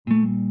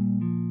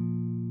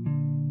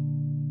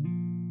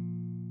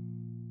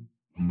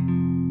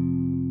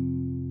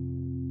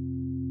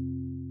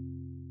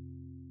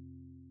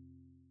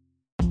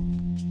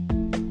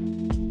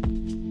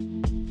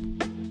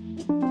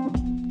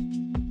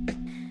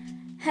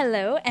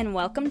Hello, and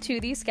welcome to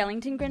the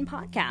Skellington Grin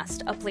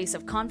podcast, a place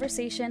of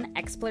conversation,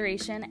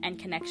 exploration, and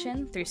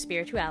connection through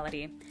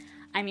spirituality.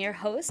 I'm your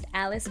host,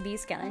 Alice B.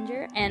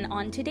 Skellinger, and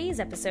on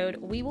today's episode,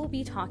 we will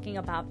be talking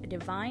about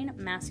divine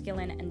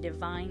masculine and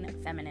divine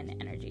feminine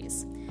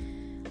energies.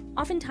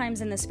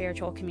 Oftentimes in the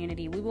spiritual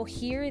community, we will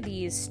hear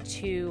these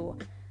two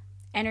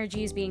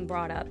energies being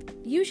brought up,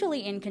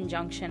 usually in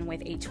conjunction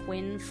with a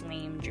twin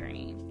flame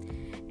journey.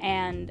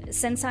 And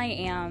since I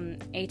am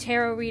a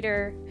tarot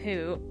reader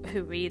who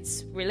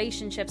reads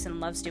relationships and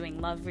loves doing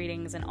love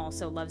readings and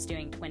also loves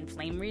doing twin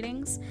flame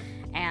readings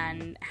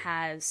and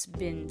has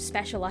been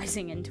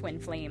specializing in twin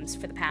flames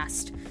for the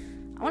past,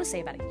 I want to say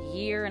about a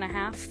year and a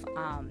half,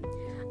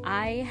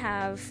 I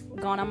have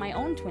gone on my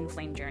own twin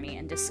flame journey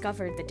and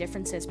discovered the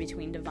differences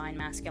between divine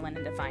masculine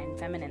and divine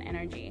feminine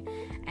energy,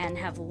 and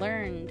have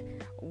learned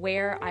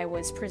where I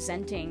was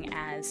presenting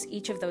as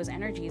each of those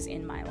energies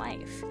in my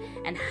life,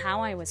 and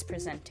how I was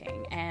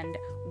presenting, and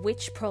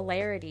which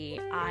polarity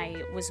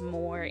I was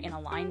more in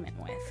alignment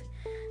with.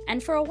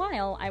 And for a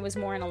while, I was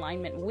more in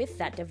alignment with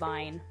that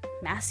divine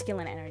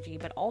masculine energy,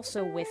 but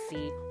also with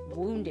the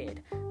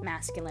wounded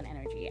masculine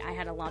energy. I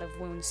had a lot of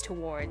wounds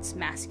towards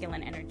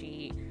masculine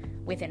energy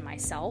within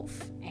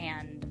myself,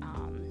 and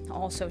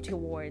also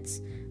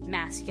towards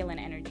masculine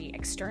energy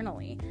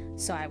externally.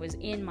 So I was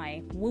in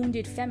my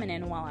wounded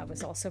feminine while I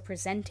was also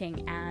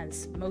presenting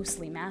as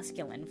mostly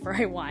masculine for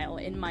a while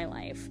in my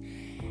life.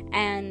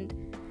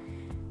 And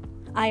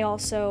I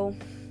also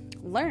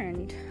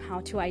learned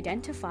how to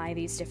identify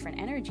these different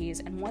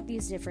energies and what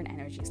these different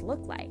energies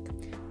look like,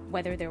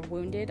 whether they're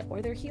wounded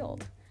or they're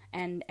healed,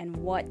 and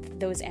what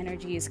those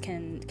energies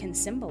can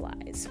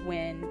symbolize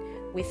when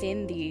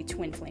within the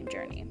twin flame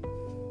journey,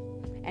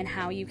 and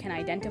how you can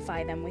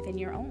identify them within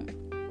your own.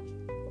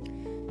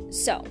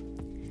 So,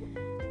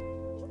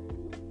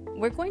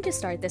 we're going to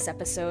start this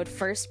episode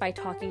first by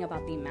talking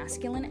about the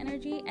masculine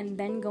energy and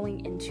then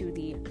going into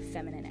the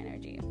feminine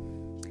energy.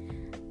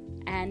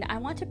 And I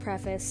want to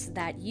preface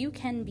that you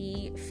can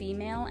be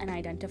female and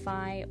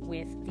identify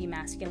with the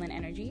masculine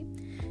energy.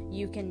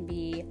 You can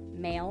be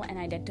male and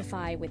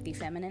identify with the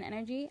feminine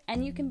energy,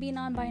 and you can be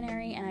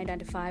non-binary and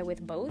identify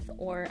with both,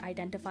 or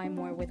identify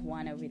more with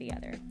one over the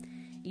other.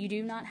 You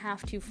do not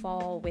have to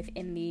fall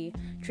within the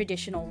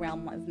traditional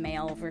realm of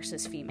male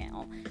versus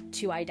female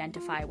to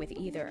identify with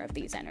either of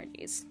these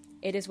energies.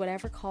 It is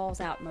whatever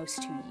calls out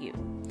most to you.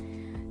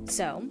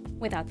 So,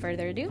 without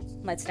further ado,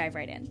 let's dive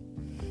right in.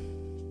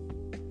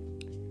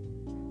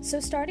 So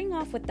starting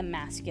off with the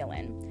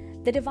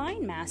masculine, the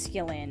divine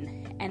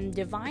masculine and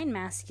divine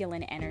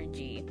masculine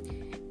energy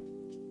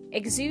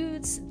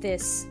exudes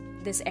this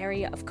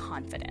area of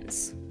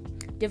confidence.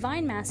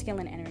 Divine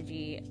masculine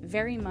energy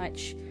very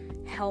much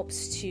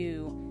helps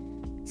to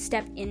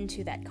step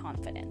into that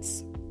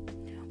confidence.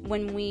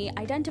 When we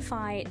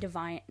identify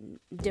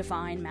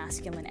divine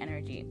masculine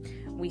energy,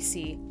 we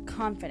see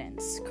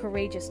confidence,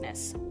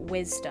 courageousness,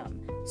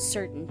 wisdom,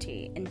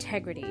 certainty,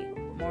 integrity,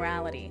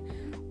 morality,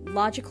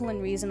 logical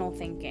and reasonable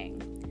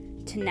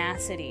thinking,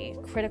 tenacity,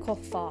 critical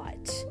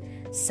thought,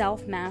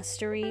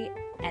 self-mastery,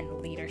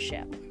 and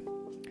leadership.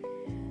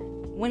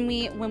 When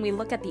we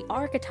look at the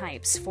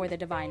archetypes for the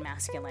divine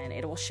masculine,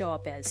 it will show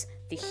up as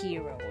the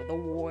hero, the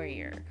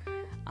warrior.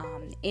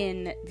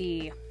 In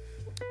the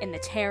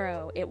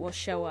tarot, it will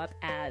show up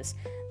as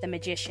the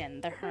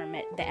magician, the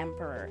hermit, the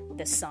emperor,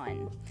 the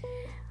sun.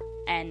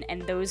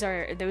 And those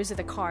are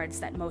the cards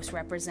that most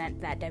represent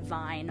that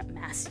divine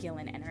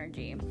masculine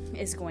energy,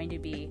 is going to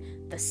be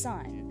the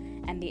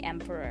sun and the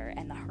emperor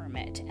and the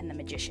hermit and the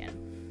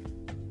magician.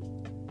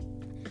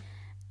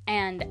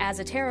 And as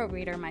a tarot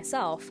reader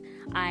myself,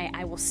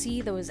 I will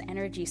see those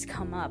energies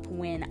come up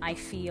when I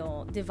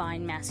feel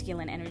divine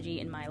masculine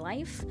energy in my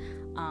life,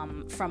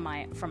 from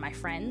my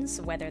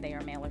friends, whether they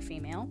are male or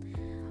female.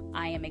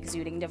 I am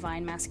exuding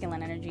divine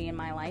masculine energy in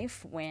my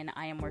life when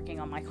I am working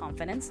on my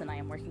confidence and I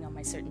am working on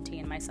my certainty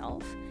in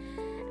myself.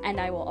 And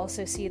I will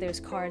also see those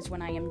cards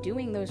when I am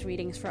doing those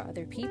readings for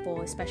other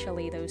people,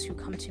 especially those who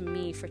come to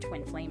me for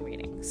twin flame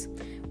readings.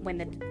 When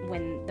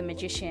the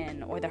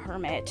magician or the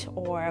hermit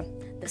or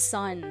the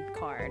sun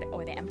card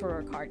or the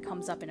emperor card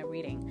comes up in a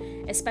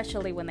reading,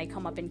 especially when they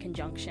come up in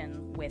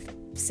conjunction with,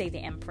 say, the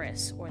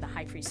empress or the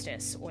high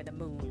priestess or the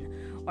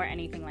moon or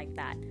anything like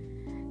that,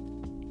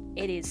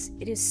 it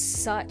is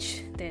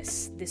such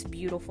this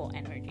beautiful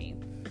energy.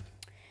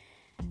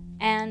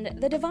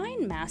 And the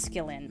divine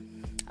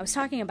masculine, I was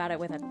talking about it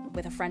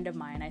with a friend of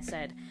mine. I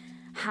said,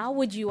 how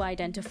would you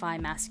identify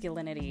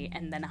masculinity,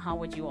 and then how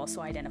would you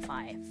also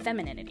identify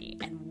femininity,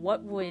 and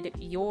what would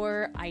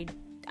your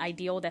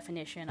ideal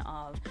definition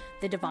of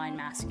the divine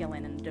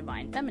masculine and the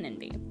divine feminine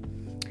be?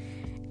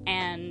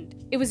 And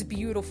it was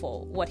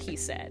beautiful what he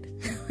said.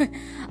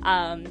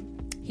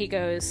 He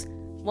goes,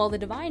 well, the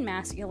divine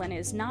masculine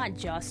is not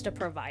just a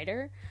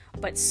provider,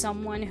 but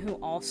someone who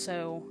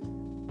also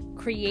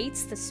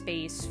creates the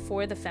space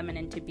for the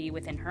feminine to be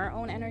within her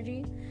own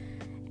energy,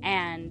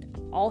 and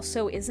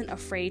also isn't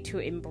afraid to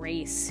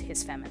embrace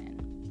his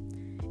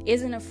feminine,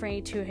 isn't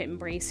afraid to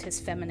embrace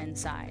his feminine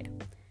side.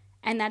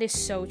 And that is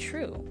so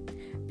true.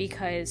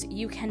 because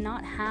you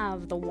cannot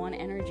have the one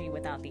energy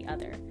without the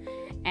other.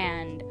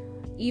 And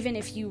even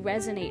if you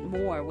resonate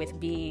more with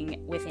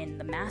being within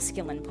the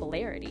masculine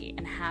polarity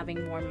and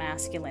having more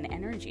masculine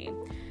energy,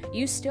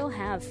 you still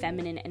have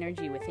feminine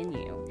energy within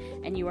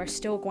you, and you are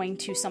still going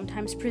to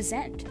sometimes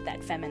present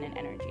that feminine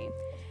energy.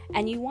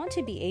 And you want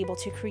to be able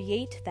to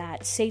create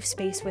that safe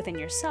space within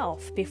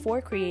yourself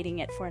before creating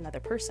it for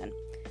another person.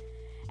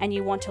 And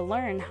you want to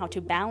learn how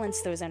to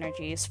balance those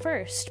energies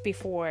first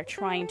before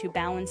trying to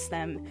balance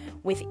them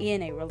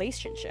within a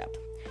relationship,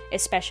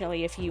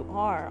 especially if you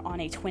are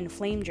on a twin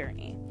flame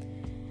journey.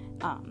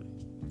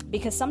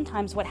 Because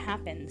sometimes what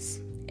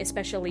happens,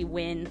 especially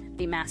when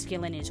the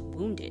masculine is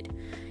wounded,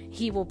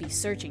 he will be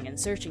searching and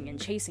searching and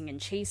chasing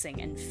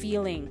and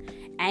feeling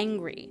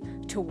angry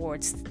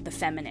towards the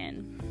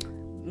feminine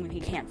when he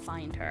can't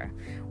find her,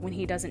 when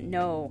he doesn't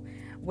know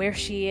where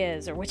she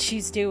is or what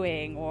she's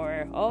doing,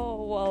 or,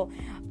 oh, well,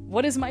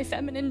 what is my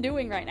feminine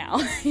doing right now?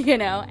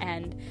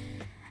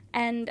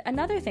 And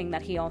another thing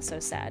that he also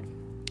said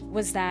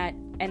was that,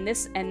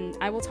 and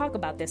I will talk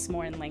about this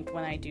more in length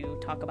when I do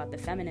talk about the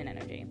feminine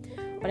energy,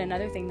 but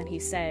another thing that he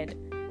said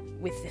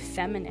with the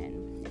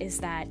feminine is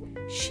that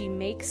she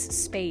makes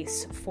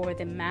space for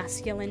the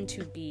masculine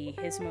to be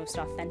his most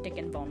authentic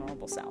and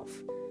vulnerable self.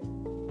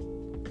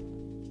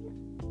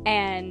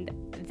 And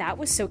that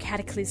was so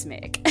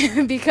cataclysmic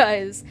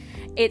because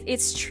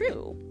it's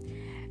true.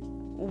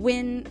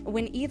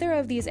 When either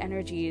of these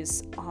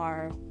energies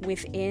are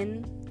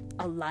within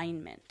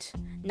alignment,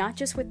 not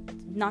just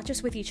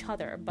with each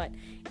other, but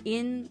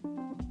in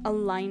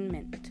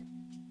alignment,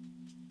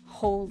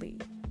 wholly,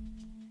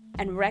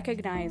 and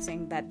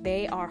recognizing that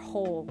they are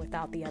whole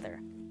without the other.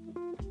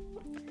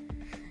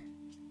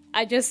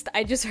 I just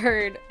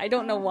heard, I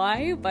don't know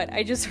why, but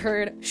I just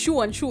heard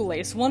shoe and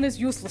shoelace. One is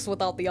useless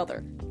without the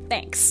other.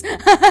 Thanks.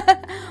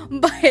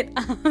 But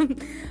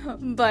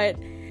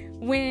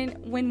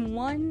when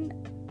one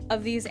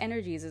of these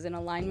energies is in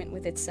alignment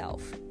with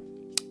itself,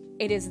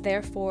 it is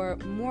therefore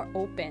more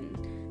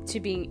open to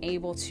being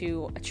able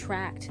to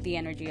attract the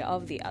energy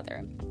of the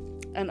other,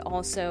 and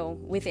also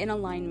within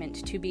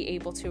alignment to be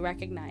able to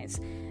recognize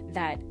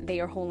that they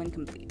are whole and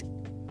complete.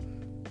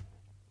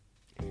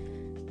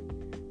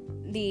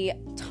 The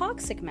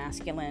toxic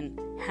masculine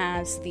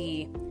has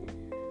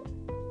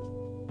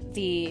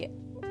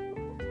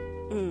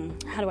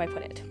how do I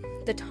put it?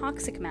 The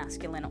toxic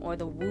masculine, or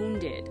the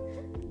wounded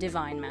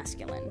divine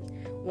masculine,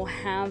 will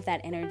have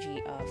that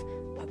energy of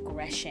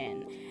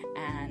aggression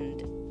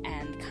and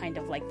kind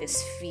of like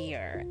this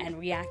fear and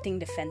reacting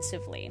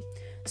defensively.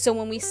 So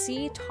when we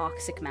see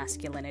toxic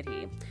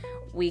masculinity,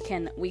 we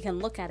can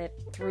look at it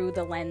through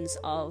the lens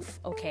of,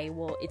 okay,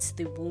 well, it's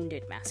the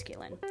wounded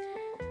masculine.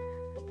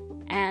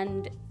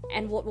 And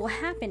what will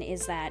happen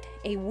is that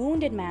a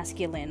wounded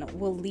masculine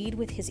will lead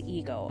with his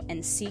ego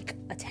and seek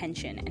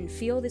attention and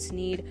feel this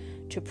need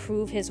to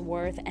prove his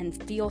worth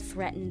and feel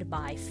threatened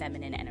by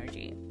feminine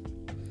energy.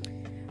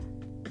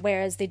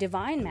 Whereas the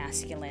divine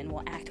masculine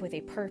will act with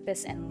a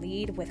purpose and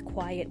lead with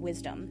quiet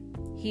wisdom.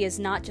 He is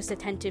not just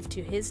attentive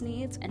to his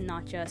needs and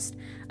not just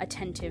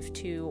attentive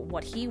to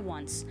what he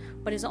wants,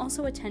 but is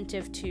also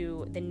attentive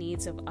to the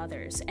needs of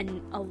others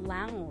and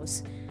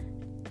allows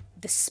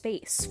the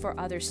space for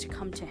others to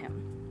come to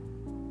him,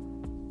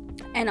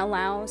 and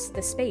allows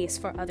the space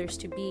for others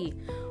to be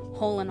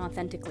whole and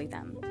authentically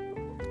them.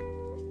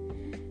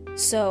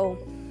 So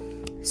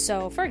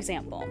for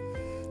example,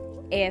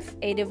 if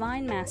a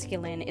divine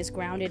masculine is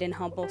grounded in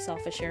humble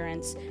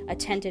self-assurance,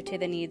 attentive to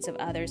the needs of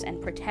others,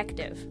 and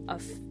protective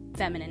of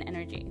feminine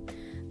energy,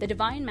 the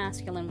divine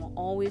masculine will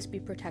always be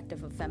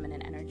protective of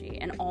feminine energy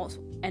and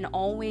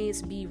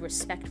always be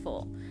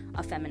respectful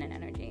of feminine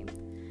energy.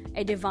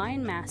 A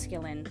divine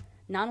masculine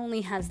not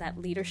only has that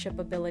leadership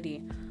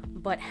ability,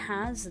 but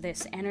has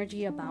this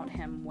energy about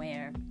him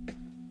where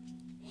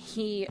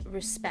he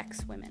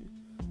respects women.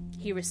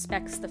 He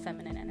respects the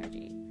feminine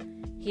energy.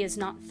 He is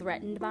not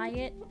threatened by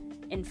it.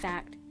 In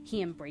fact,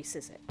 he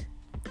embraces it.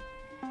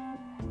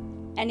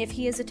 And if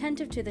he is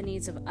attentive to the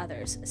needs of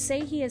others,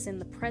 say he is in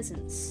the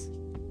presence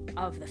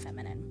of the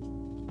feminine,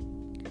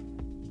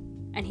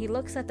 and he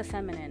looks at the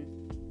feminine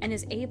and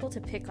is able to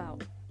pick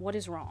out what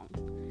is wrong.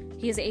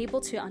 He is able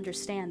to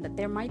understand that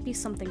there might be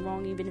something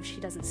wrong even if she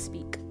doesn't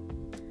speak.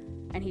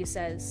 And he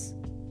says,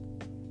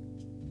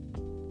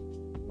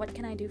 "What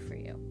can I do for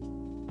you?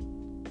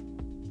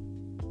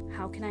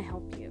 How can I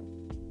help you?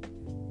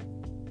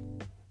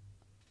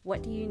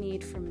 What do you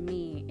need from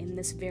me in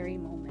this very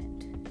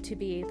moment to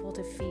be able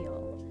to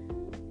feel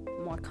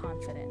more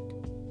confident,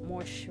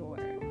 more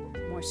sure,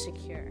 more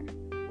secure?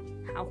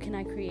 How can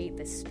I create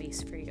this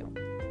space for you?"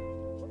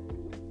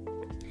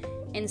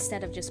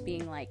 Instead of just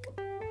being like,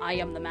 "I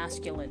am the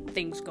masculine,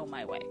 things go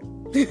my way."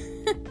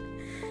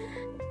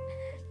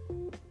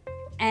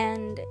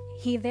 And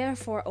he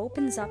therefore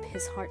opens up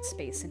his heart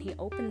space and he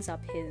opens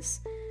up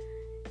his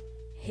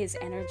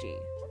energy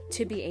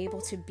to be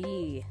able to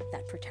be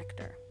that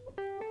protector.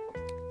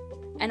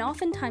 And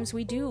oftentimes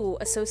we do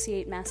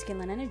associate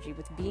masculine energy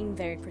with being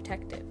very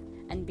protective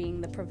and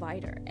being the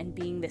provider and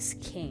being this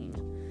king.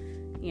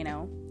 you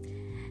know?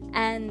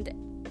 And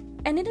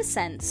in a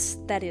sense,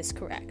 that is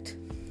correct.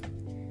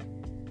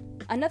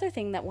 Another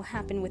thing that will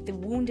happen with the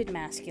wounded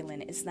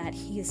masculine is that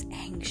he is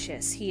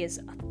anxious, he is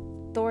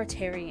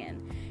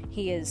authoritarian,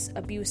 he is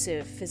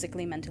abusive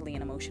physically, mentally,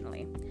 and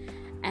emotionally.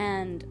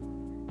 And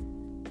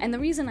the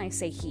reason I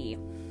say he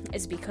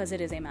is because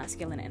it is a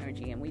masculine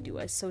energy, and we do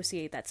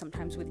associate that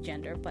sometimes with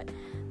gender, but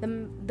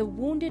the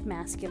wounded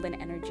masculine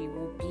energy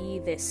will be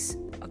this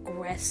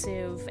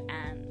aggressive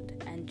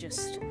and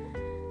just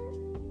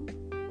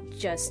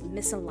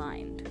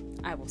misaligned,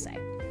 I will say.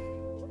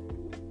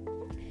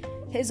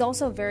 He is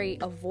also very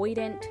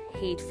avoidant,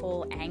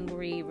 hateful,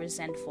 angry,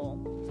 resentful.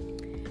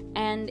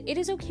 And it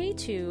is okay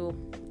to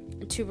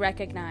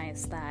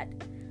recognize that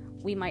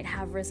we might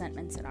have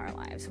resentments in our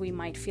lives. We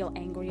might feel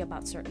angry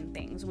about certain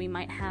things. We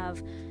might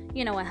have,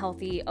 a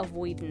healthy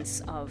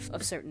avoidance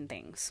of certain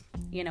things.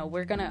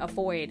 We're going to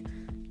avoid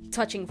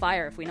touching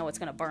fire if we know it's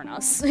going to burn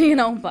us,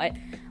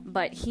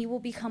 but he will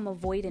become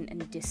avoidant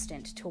and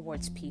distant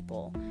towards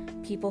people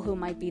who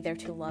might be there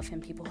to love him,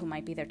 people who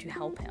might be there to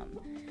help him.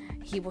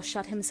 He will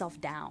shut himself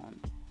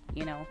down,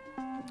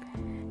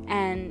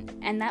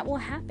 and that will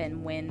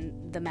happen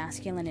when the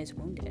masculine is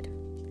wounded.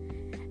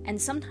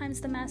 And sometimes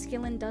the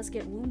masculine does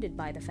get wounded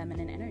by the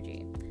feminine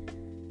energy,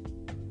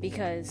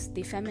 because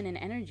the feminine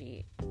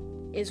energy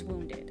is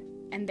wounded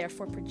and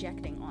therefore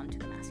projecting onto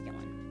the masculine.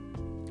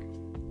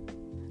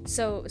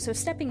 So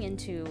stepping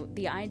into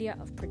the idea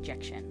of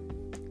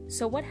projection.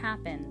 So what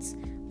happens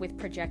with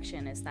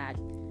projection is that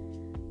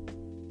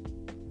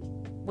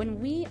when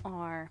we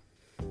are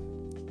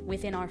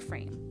within our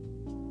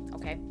frame,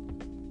 okay?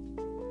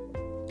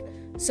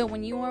 So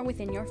when you are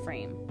within your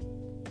frame,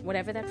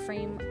 whatever that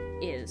frame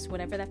is,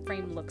 whatever that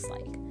frame looks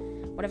like,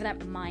 whatever that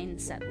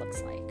mindset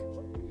looks like,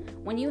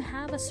 when you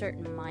have a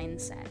certain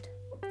mindset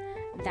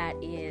that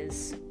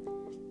is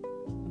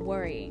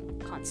worrying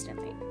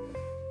constantly,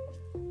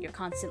 you're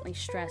constantly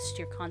stressed,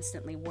 you're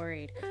constantly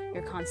worried,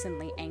 you're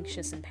constantly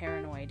anxious and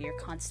paranoid, you're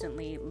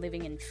constantly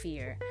living in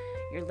fear,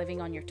 you're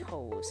living on your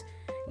toes,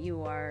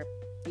 you are,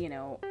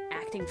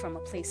 acting from a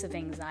place of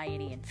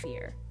anxiety and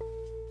fear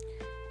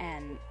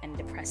and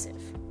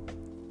depressive.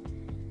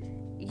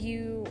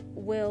 You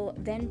will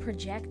then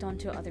project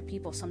onto other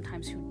people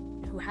sometimes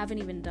who haven't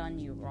even done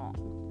you wrong.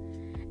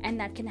 And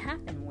that can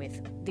happen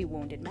with the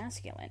wounded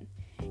masculine.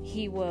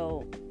 He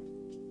will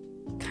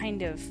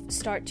kind of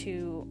start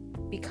to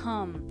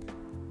become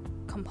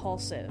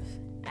compulsive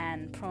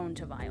and prone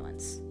to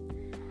violence.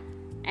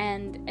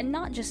 And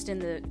not just in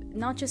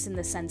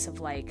the sense of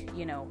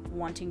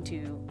wanting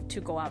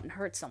to go out and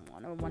hurt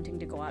someone or wanting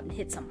to go out and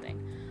hit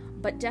something,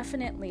 but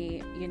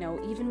definitely,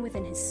 even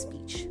within his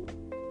speech,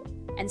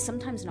 and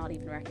sometimes not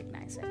even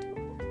recognize it.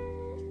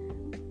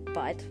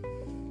 But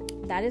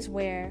that is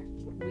where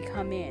we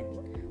come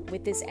in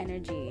with this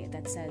energy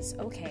that says,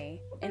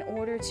 okay, in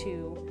order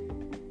to,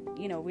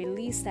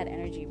 release that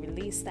energy,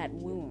 release that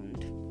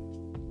wound,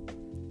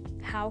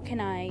 how can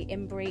I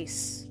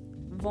embrace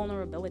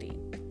vulnerability?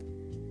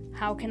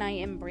 How can I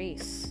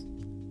embrace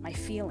my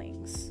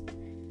feelings?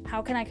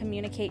 How can I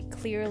communicate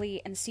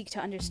clearly and seek to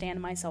understand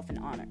myself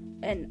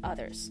and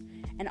others,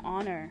 and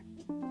honor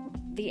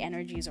the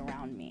energies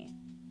around me,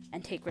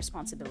 and take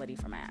responsibility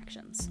for my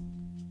actions?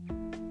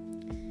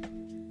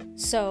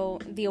 So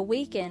the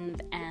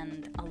awakened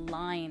and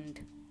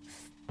aligned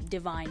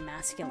divine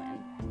masculine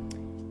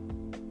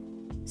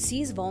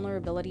sees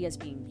vulnerability as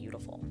being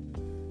beautiful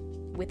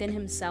within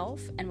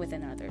himself and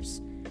within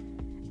others,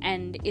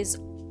 and is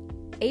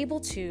able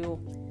to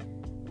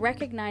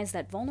recognize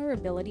that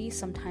vulnerability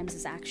sometimes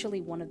is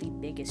actually one of the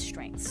biggest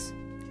strengths.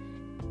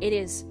 It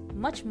is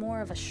much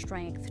more of a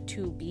strength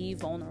to be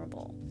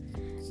vulnerable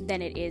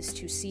than it is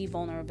to see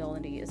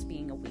vulnerability as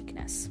being a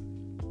weakness.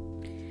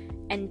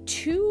 And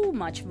too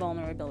much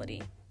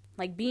vulnerability,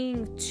 like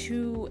being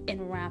too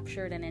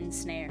enraptured and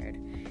ensnared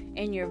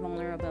in your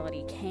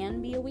vulnerability,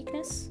 can be a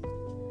weakness.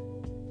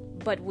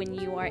 But when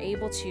you are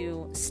able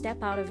to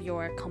step out of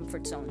your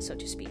comfort zone, so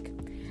to speak,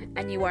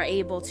 and you are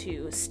able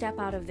to step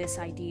out of this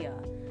idea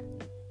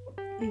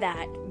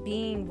that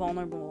being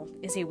vulnerable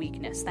is a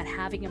weakness, that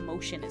having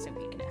emotion is a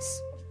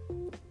weakness,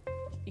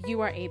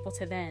 you are able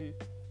to then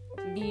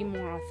be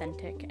more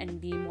authentic and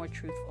be more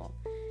truthful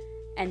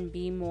and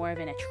be more of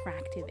an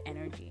attractive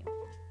energy.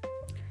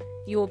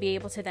 You will be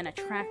able to then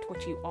attract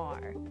what you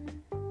are.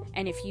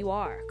 And if you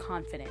are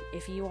confident,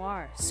 if you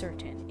are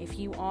certain, if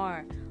you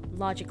are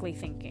logically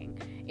thinking,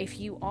 if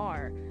you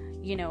are,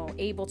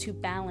 able to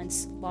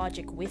balance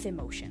logic with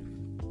emotion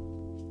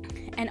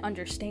and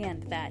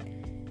understand that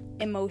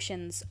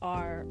emotions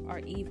are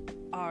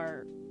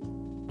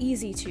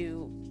easy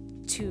to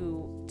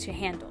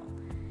handle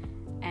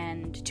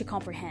and to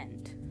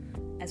comprehend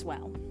as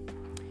well,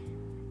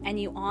 and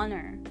you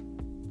honor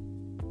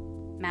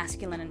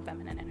masculine and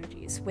feminine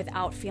energies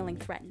without feeling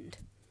threatened,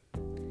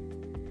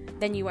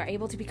 then you are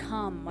able to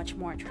become much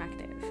more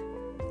attractive,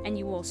 and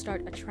you will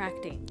start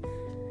attracting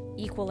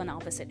equal and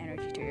opposite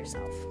energy to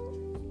yourself.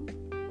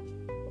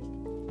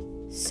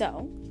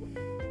 So,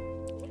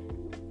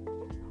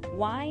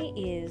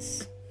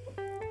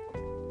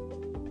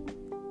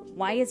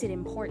 Why is it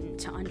important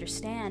to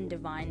understand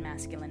divine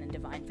masculine and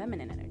divine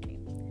feminine energy?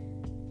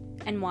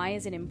 And why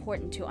is it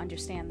important to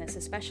understand this,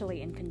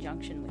 especially in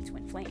conjunction with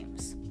twin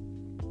flames?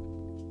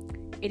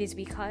 It is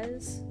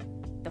because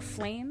the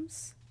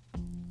flames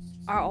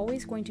are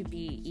always going to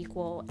be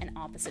equal and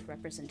opposite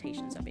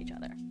representations of each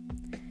other.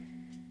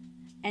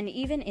 And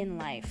even in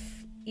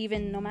life,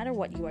 even no matter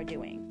what you are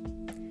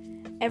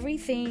doing,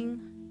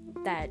 everything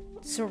that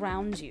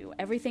surrounds you,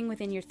 everything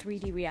within your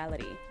 3D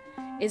reality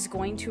is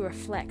going to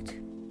reflect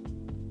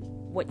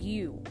what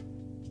you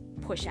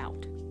push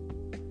out.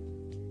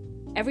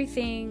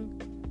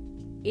 Everything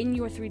in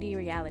your 3D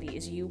reality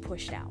is you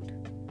pushed out.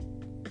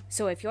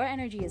 So if your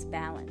energy is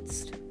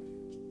balanced,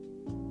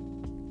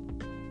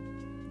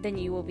 then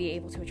you will be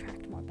able to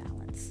attract more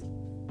balance.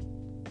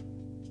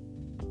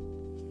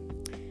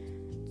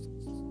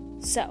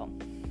 So,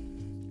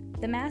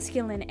 the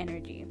masculine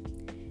energy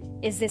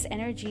is this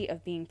energy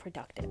of being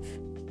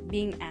productive,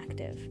 being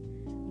active,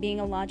 being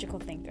a logical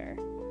thinker.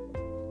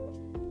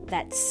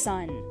 That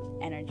sun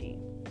energy,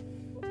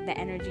 the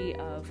energy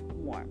of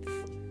warmth,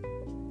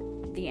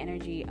 the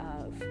energy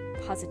of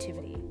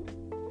positivity,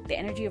 the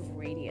energy of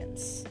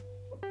radiance,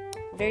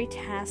 very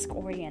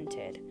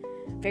task-oriented,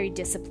 very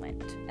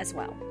disciplined as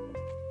well.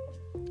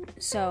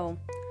 So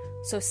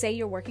say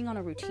you're working on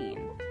a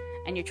routine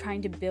and you're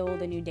trying to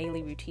build a new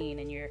daily routine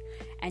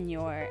and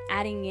you're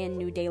adding in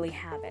new daily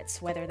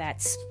habits, whether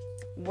that's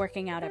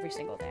working out every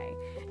single day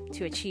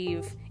to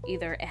achieve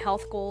either a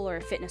health goal or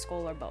a fitness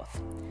goal or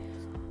both.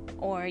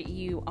 Or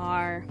you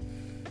are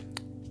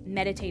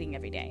meditating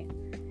every day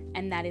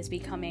and that is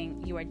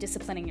you are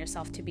disciplining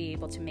yourself to be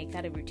able to make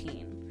that a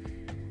routine.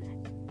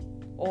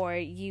 Or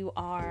you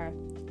are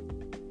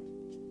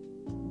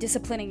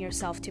disciplining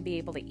yourself to be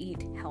able to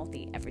eat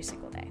healthy every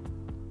single day.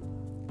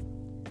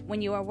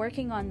 When you are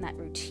working on that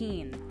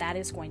routine, that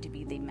is going to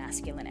be the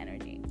masculine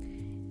energy.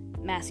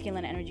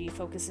 Masculine energy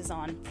focuses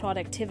on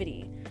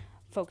productivity,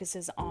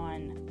 focuses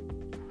on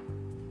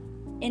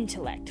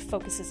intellect,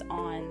 focuses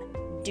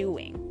on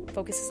doing,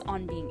 focuses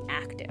on being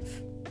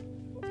active.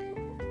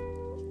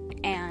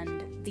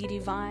 And the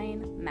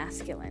divine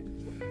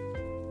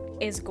masculine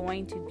is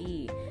going to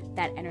be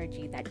that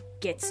energy that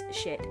gets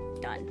shit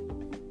done.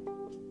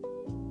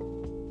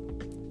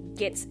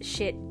 Gets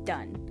shit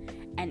done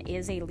and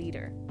is a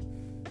leader.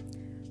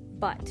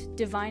 But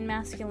divine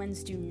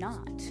masculines do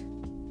not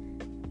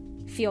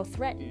feel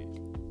threatened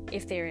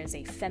if there is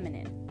a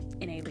feminine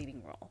in a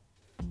leading role.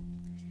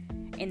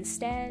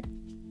 Instead,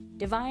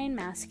 divine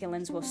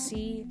masculines will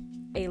see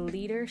a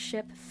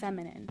leadership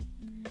feminine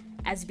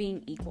as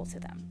being equal to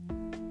them.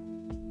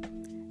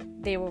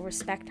 They will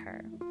respect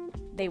her.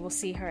 They will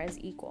see her as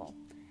equal.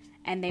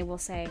 And they will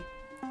say,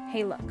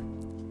 hey, look,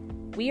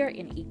 we are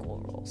in equal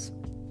roles.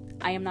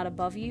 I am not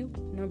above you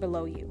nor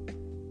below you.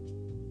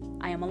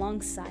 I am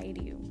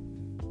alongside you.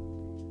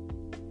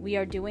 We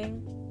are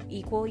doing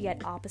equal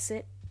yet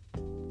opposite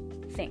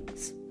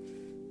things.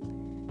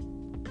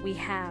 We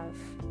have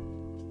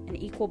an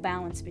equal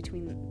balance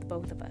between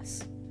both of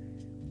us.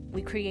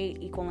 We create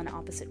equal and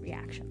opposite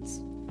reactions.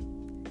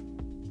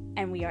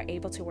 And we are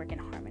able to work in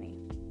harmony.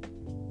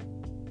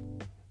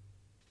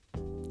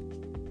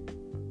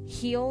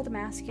 Healed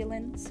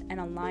masculines and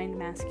aligned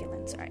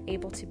masculines are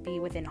able to be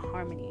within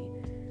harmony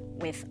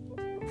with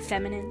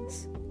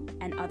feminines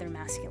and other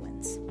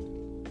masculines.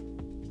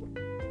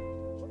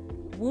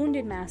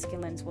 Wounded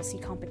masculines will see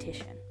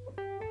competition.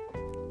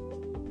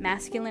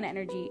 Masculine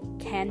energy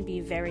can be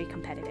very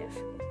competitive.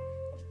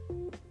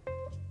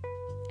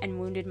 And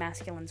wounded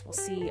masculines will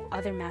see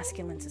other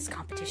masculines as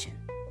competition.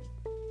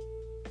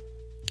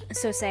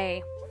 So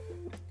say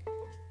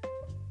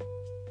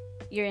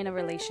you're in a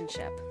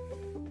relationship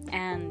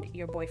and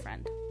your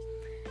boyfriend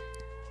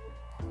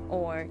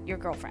or your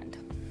girlfriend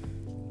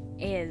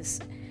is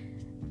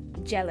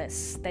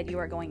jealous that you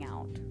are going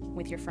out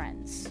with your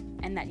friends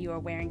and that you are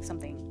wearing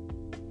something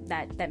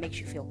that makes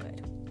you feel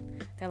good.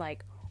 They're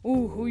like,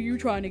 "Ooh, who are you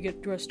trying to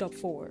get dressed up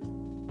for?"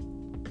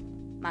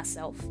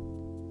 Myself.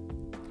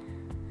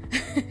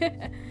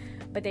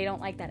 But they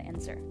don't like that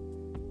answer.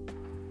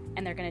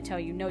 And they're going to tell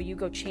you, "No, you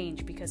go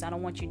change because I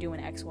don't want you doing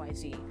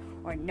XYZ."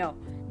 Or, "No,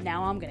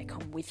 now I'm going to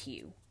come with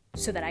you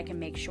so that I can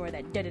make sure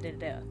that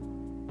da-da-da-da."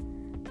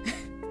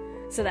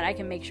 So that I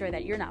can make sure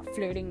that you're not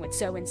flirting with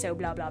so-and-so,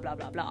 blah, blah, blah,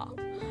 blah, blah.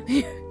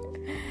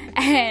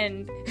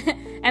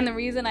 And the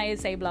reason I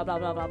say blah, blah,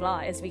 blah, blah, blah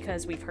is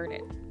because we've heard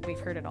it. We've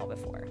heard it all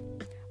before.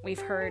 We've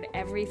heard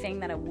everything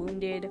that a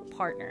wounded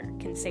partner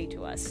can say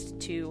to us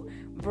to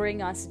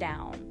bring us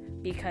down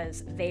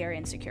because they are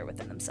insecure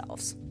within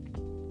themselves.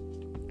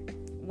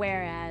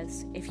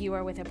 Whereas if you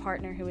are with a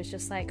partner who is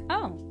just like,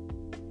 "Oh,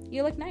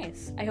 you look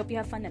nice. I hope you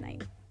have fun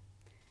tonight.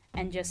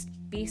 And just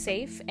be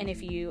safe. And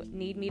if you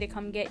need me to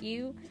come get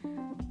you,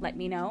 let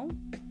me know.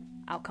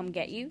 I'll come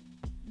get you.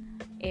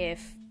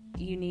 If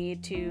you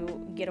need to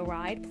get a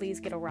ride, please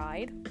get a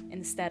ride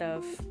instead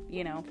of,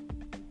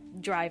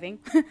 driving."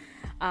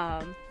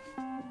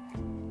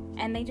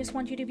 And they just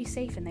want you to be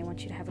safe, and they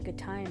want you to have a good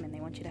time, and they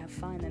want you to have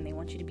fun, and they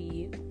want you to be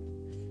you.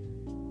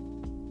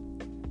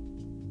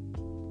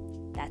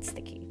 That's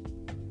the key.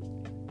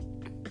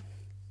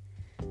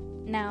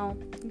 Now,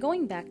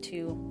 going back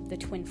to the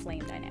twin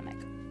flame dynamic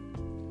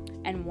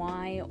and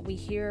why we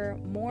hear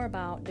more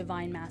about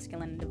divine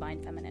masculine and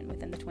divine feminine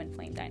within the twin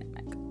flame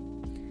dynamic,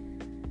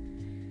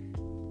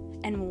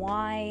 and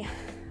why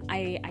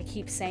I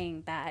keep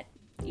saying that,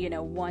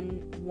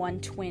 one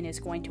twin is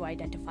going to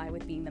identify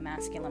with being the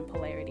masculine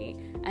polarity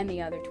and the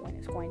other twin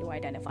is going to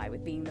identify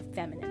with being the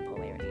feminine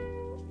polarity.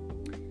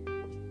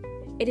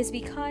 It is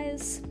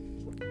because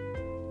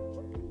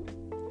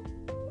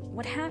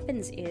what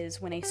happens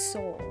is when a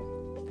soul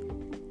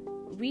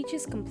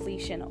reaches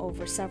completion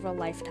over several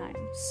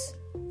lifetimes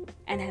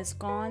and has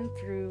gone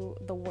through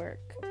the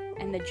work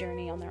and the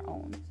journey on their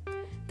own,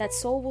 that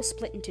soul will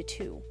split into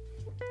two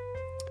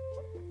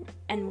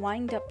and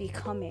wind up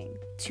becoming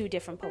two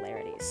different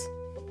polarities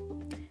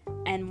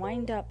and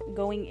wind up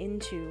going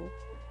into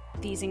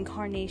these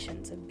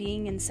incarnations of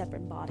being in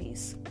separate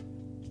bodies.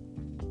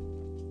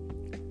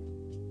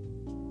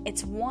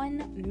 It's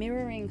one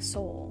mirroring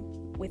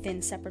soul within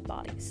separate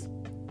bodies.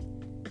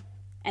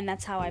 And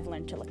that's how I've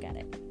learned to look at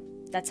it.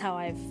 That's how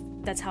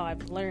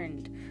I've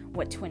learned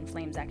what twin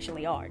flames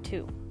actually are,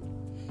 too.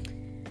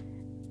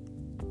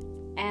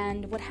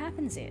 And what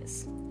happens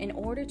is, in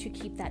order to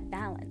keep that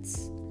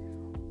balance,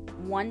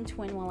 one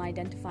twin will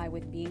identify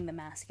with being the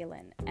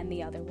masculine and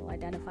the other will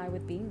identify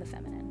with being the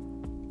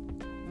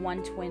feminine.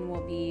 One twin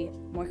will be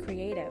more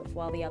creative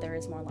while the other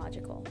is more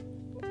logical.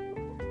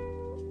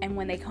 And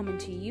when they come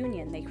into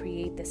union, they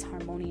create this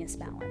harmonious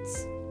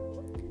balance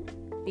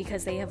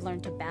because they have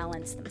learned to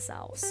balance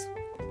themselves,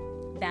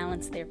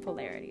 balance their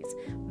polarities,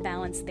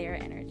 balance their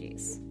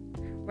energies,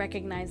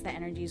 recognize the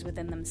energies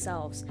within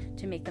themselves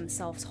to make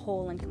themselves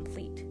whole and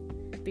complete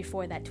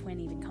before that twin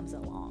even comes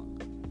along.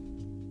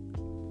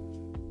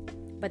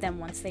 But then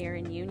once they are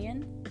in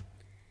union,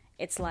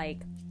 it's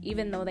like,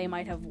 even though they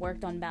might have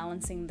worked on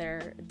balancing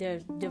their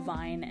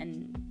divine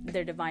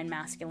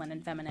masculine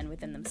and feminine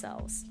within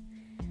themselves,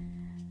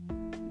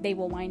 they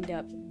will wind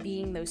up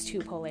being those two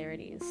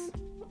polarities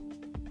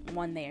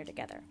when they are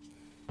together.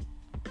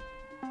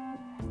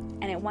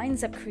 And it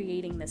winds up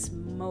creating this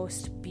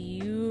most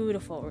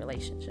beautiful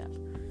relationship.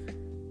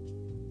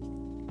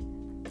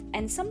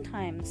 And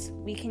sometimes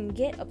we can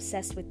get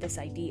obsessed with this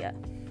idea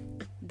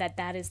that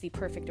that is the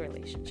perfect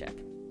relationship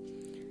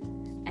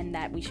and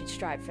that we should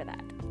strive for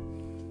that.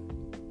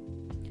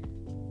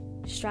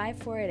 Strive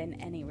for it in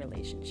any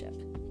relationship,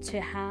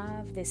 to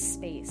have this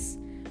space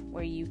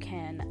where you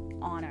can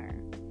honor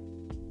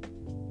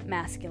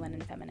masculine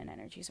and feminine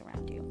energies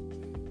around you.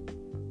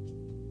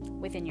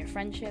 Within your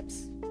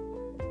friendships,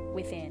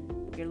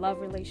 within your love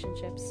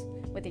relationships,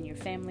 within your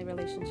family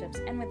relationships,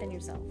 and within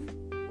yourself.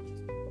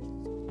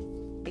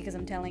 Because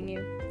I'm telling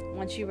you,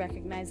 once you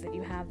recognize that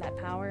you have that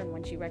power, and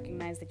once you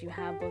recognize that you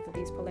have both of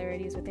these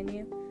polarities within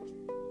you,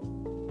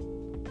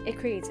 it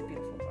creates a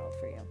beautiful world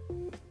for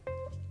you.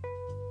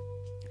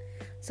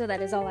 So that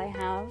is all I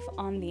have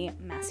on the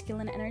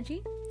masculine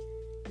energy.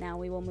 Now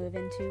we will move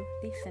into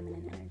the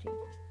feminine energy.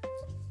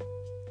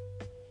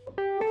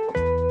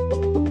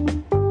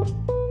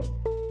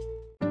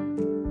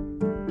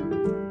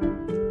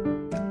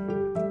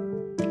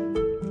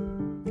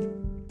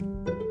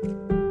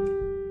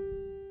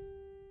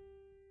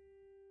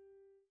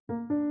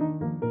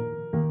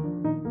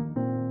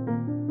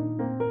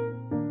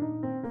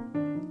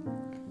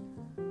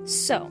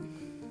 So,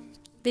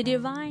 the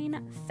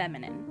divine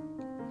feminine.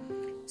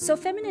 So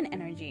feminine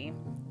energy,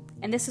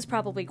 and this is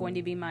probably going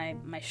to be my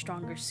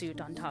stronger suit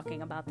on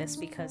talking about this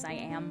because I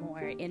am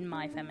more in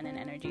my feminine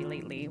energy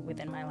lately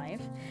within my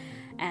life,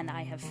 and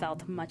I have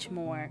felt much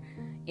more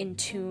in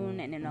tune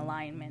and in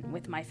alignment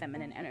with my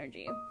feminine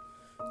energy.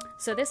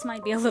 So this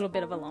might be a little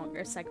bit of a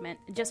longer segment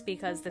just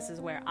because this is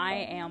where I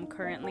am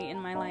currently in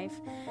my life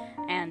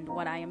and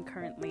what I am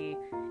currently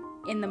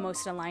in the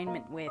most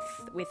alignment with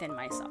within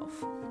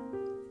myself.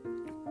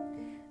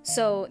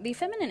 So the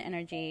feminine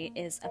energy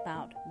is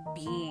about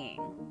being,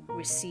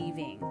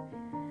 receiving,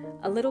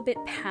 a little bit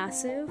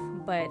passive,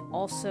 but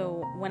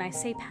also, when I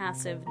say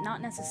passive,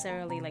 not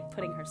necessarily like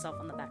putting herself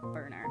on the back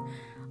burner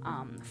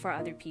for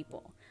other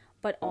people,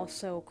 but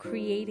also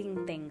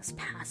creating things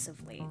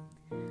passively.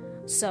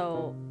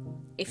 So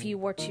if you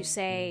were to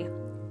say,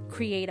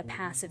 create a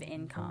passive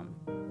income,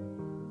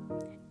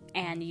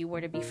 and you were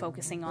to be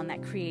focusing on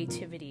that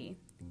creativity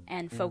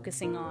and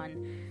focusing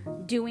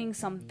on doing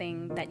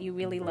something that you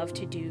really love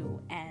to do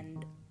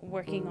and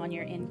working on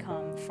your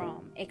income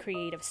from a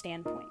creative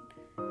standpoint,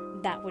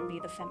 that would be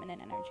the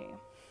feminine energy.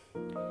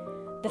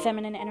 The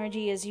feminine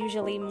energy is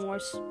usually more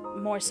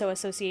so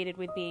associated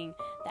with being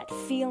that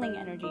feeling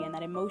energy and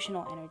that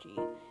emotional energy,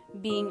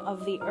 being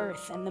of the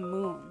earth and the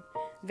moon,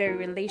 very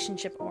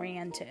relationship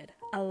oriented,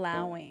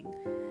 allowing,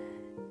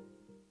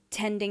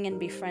 tending and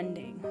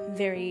befriending,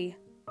 very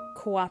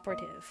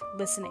cooperative,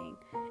 listening,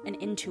 and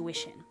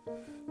intuition.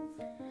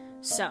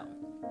 So,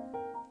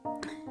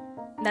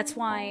 that's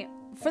why,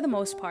 for the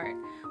most part,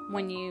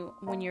 when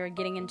you're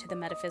getting into the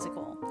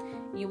metaphysical,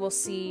 you will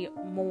see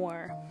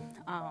more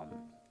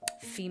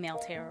female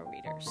tarot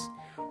readers,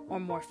 or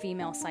more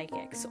female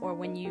psychics, or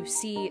when you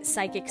see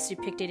psychics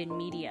depicted in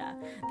media,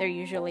 they're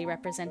usually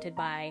represented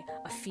by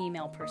a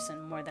female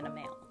person more than a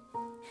male.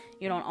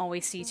 You don't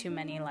always see too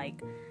many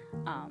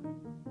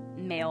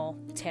male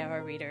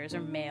tarot readers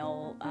or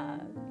male,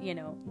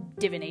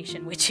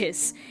 divination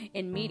witches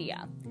in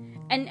media.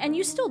 And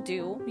you still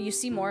do. You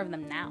see more of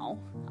them now.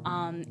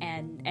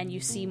 And you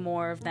see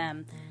more of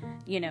them,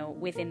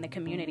 within the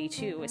community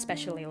too,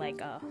 especially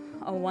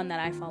a one that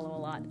I follow a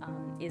lot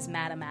is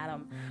Madam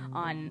Adam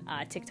on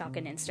TikTok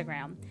and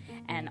Instagram.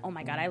 And oh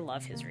my god, I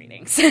love his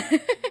readings.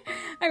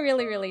 I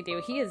really, really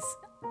do. He is,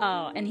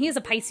 and he is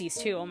a Pisces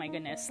too. Oh my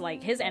goodness.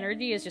 Like, his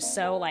energy is just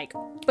so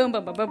boom,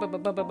 boom, boom, boom, boom,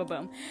 boom, boom, boom,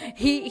 boom.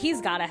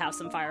 He's gotta have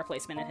some fire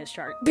placement in his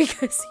chart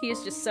because he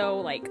is just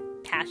so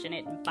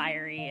passionate and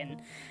fiery,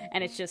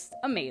 and it's just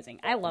amazing.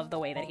 I love the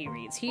way that he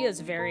reads. He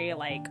is very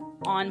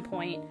on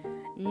point,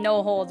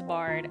 no holds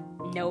barred,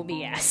 no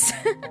BS.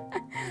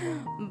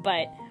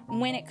 But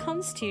when it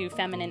comes to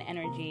feminine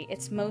energy,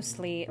 it's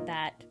mostly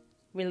that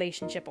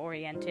relationship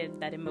oriented,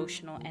 that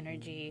emotional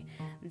energy,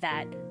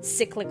 that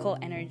cyclical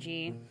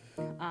energy,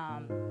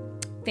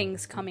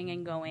 things coming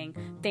and going,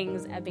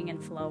 things ebbing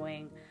and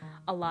flowing,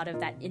 a lot of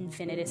that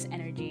infinitus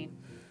energy.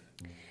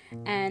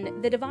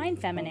 And the divine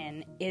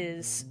feminine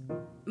is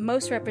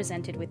most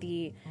represented with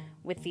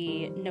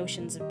the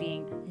notions of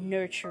being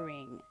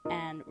nurturing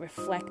and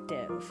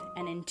reflective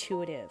and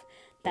intuitive,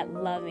 that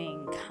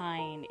loving,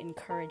 kind,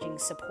 encouraging,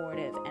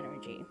 supportive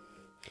energy.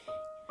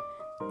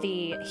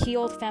 The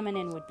healed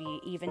feminine would be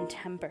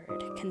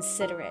even-tempered,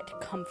 considerate,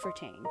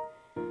 comforting,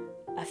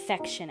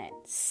 affectionate,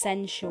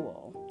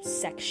 sensual,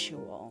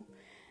 sexual,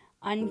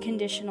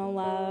 unconditional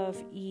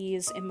love,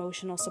 ease,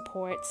 emotional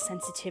support,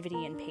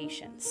 sensitivity, and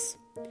patience.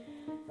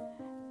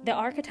 The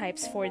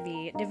archetypes for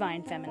the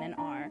divine feminine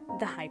are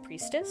the high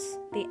priestess,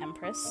 the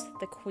empress,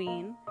 the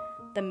queen,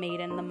 the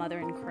maiden, the mother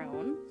and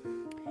crone,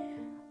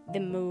 the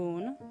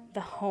moon,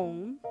 the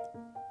home,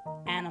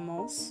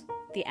 animals,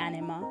 the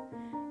anima,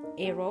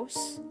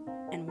 eros,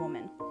 and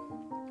woman.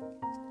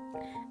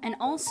 And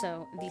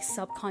also the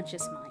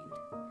subconscious mind.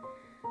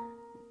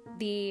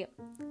 The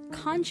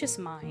conscious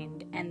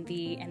mind and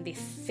the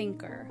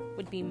thinker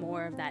would be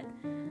more of that,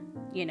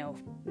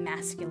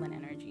 masculine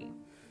energy.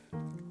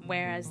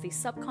 Whereas the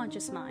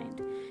subconscious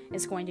mind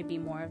is going to be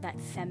more of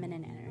that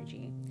feminine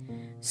energy.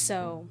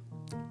 So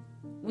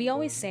we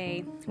always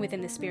say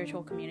within the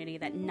spiritual community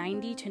that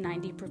 90 to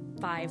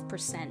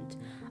 95%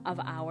 of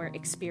our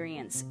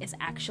experience is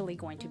actually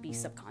going to be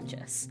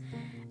subconscious.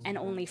 And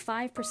only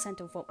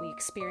 5% of what we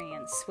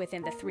experience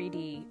within the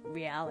 3D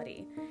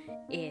reality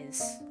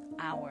is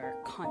our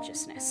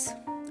consciousness,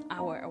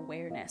 our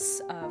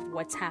awareness of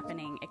what's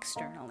happening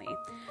externally,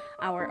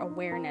 our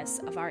awareness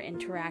of our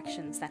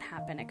interactions that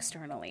happen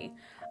externally,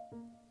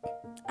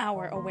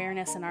 our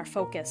awareness and our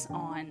focus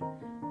on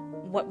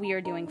what we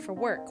are doing for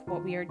work,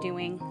 what we are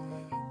doing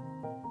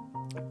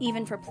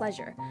even for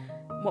pleasure,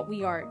 what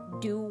we are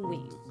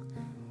doing.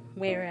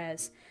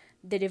 Whereas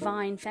the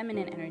divine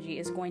feminine energy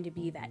is going to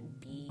be that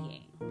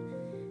being.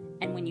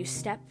 And when you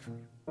step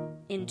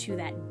into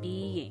that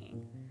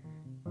being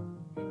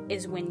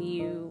is when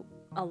you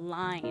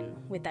align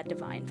with that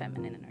divine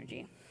feminine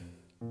energy.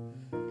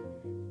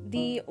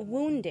 The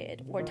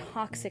wounded or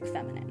toxic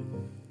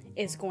feminine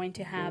is going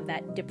to have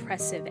that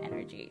depressive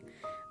energy,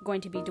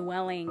 going to be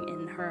dwelling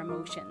in her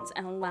emotions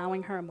and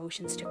allowing her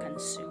emotions to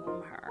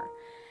consume her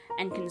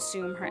and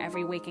consume her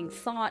every waking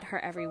thought, her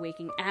every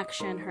waking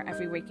action, her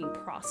every waking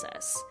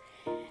process.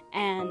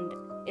 And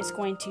is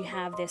going to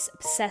have this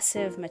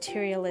obsessive,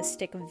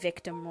 materialistic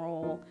victim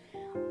role,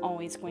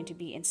 always going to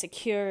be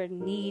insecure,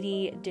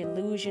 needy,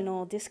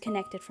 delusional,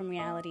 disconnected from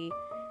reality,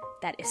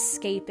 that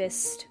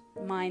escapist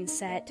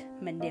mindset,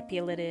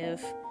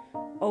 manipulative,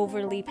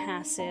 overly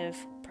passive,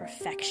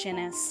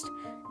 perfectionist,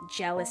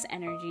 jealous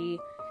energy,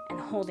 and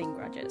holding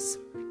grudges.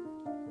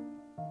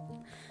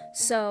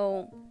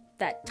 So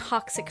that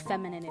toxic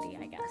femininity,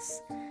 I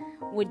guess,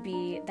 would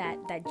be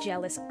that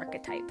jealous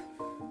archetype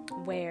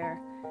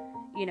where,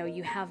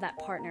 you have that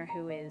partner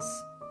who is,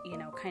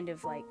 kind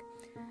of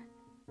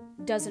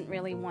doesn't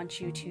really want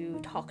you to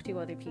talk to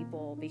other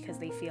people because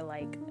they feel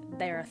like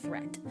they're a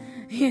threat,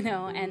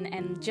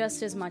 and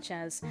just as much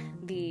as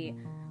the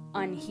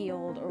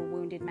unhealed or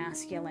wounded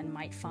masculine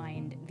might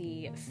find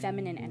the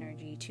feminine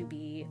energy to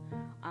be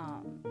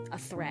a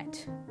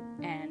threat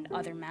and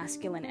other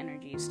masculine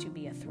energies to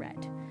be a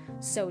threat,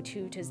 so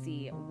too does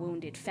the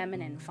wounded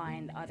feminine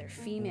find other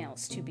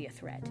females to be a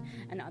threat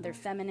and other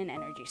feminine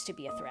energies to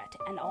be a threat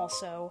and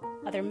also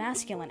other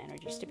masculine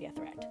energies to be a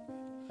threat.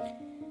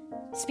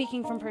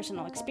 Speaking from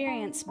personal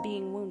experience,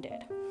 being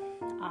wounded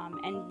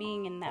and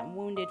being in that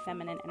wounded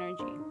feminine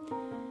energy,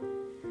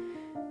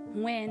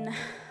 when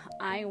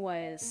I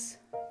was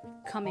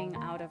coming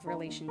out of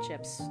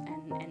relationships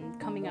and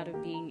coming out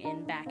of being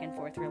in back and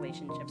forth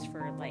relationships for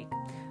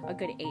a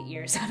good 8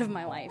 years out of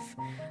my life,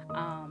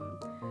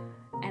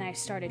 and I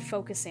started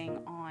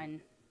focusing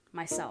on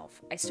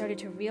myself, I started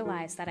to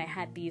realize that I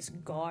had these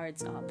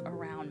guards up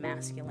around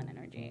masculine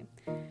energy.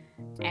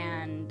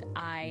 and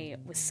I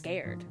was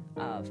scared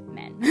of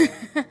men.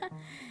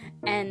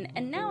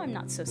 And now I'm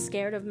not so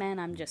scared of men.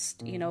 I'm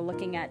just,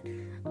 looking at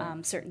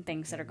certain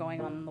things that are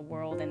going on in the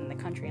world and in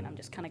the country, and I'm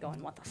just kind of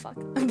going, what the fuck?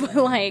 But,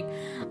 like,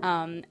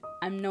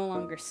 I'm no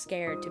longer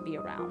scared to be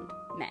around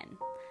men.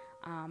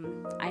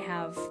 I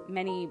have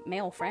many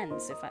male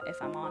friends,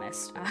 if I'm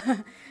honest.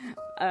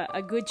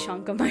 A good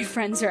chunk of my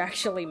friends are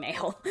actually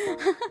male.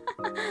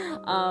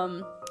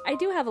 I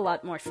do have a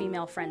lot more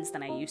female friends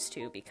than I used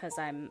to, because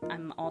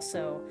I'm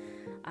also,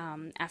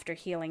 after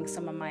healing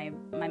some of my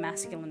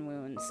masculine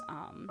wounds,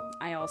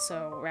 I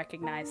also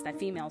recognized that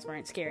females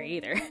weren't scary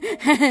either.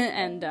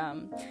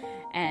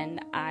 and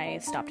I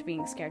stopped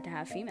being scared to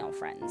have female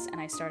friends, and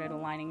I started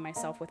aligning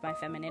myself with my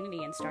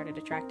femininity and started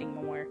attracting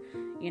more,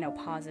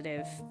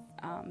 positive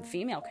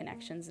female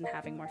connections and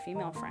having more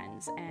female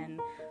friends and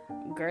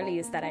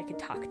girlies that I could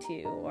talk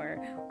to or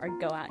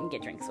go out and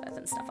get drinks with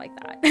and stuff like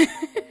that.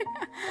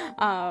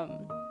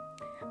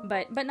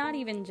 But not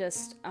even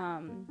just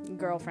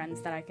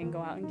girlfriends that I can go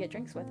out and get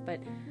drinks with, but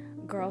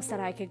girls that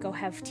I could go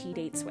have tea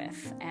dates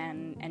with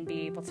and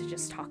be able to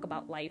just talk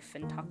about life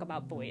and talk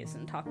about boys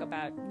and talk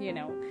about,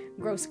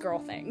 gross girl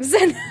things.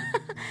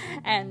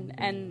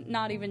 and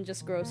not even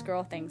just gross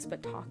girl things,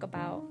 but talk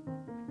about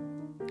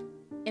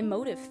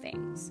emotive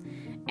things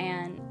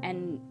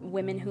and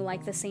women who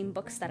like the same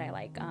books that I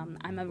like.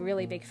 I'm a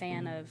really big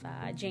fan of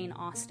Jane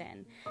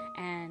Austen,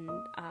 and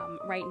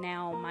right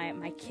now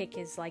my kick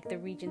is like the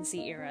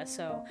Regency era.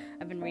 So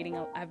I've been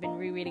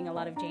rereading a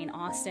lot of Jane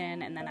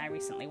Austen, and then I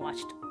recently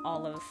watched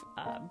all of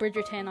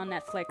Bridgerton on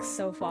Netflix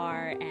so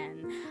far,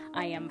 and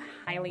I am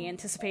highly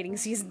anticipating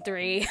season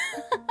 3.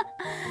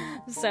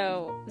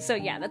 So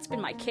yeah, that's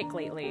been my kick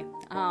lately.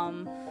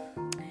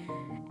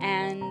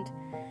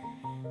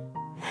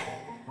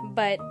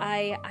 But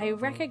I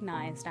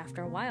recognized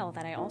after a while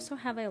that I also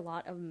have a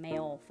lot of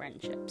male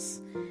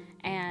friendships.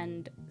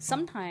 And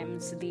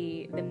sometimes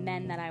the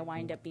men that I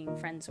wind up being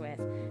friends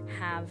with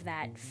have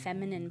that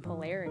feminine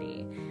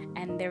polarity,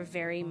 and they're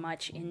very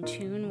much in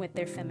tune with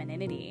their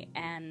femininity.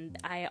 And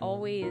I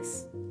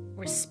always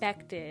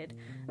respected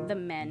the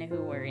men who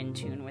were in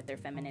tune with their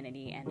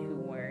femininity and who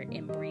were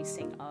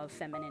embracing of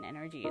feminine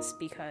energies,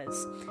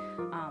 because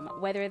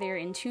whether they're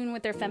in tune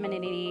with their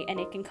femininity, and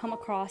it can come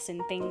across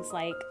in things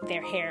like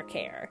their hair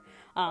care,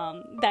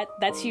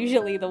 that's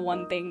usually the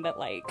one thing that,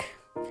 like,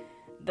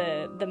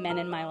 the men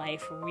in my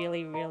life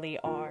really, really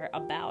are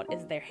about,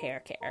 is their hair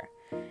care.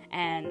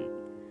 And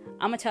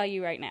I'm gonna tell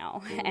you right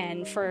now,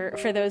 and for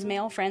those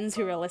male friends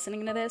who are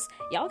listening to this,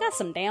 y'all got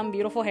some damn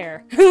beautiful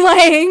hair.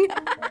 Like,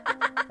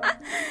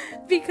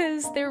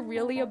 because they're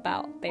really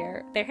about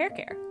their hair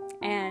care.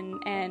 And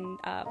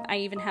I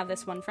even have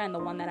this one friend, the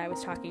one that I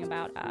was talking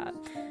about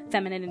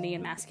femininity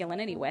and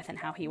masculinity with, and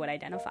how he would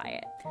identify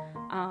it.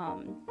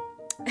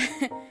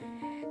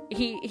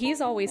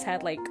 He's always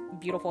had, like,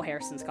 beautiful hair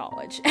since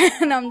college,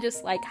 and I'm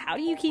just like, how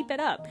do you keep it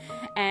up?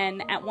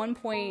 And at one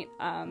point,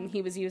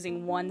 he was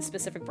using one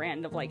specific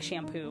brand of, like,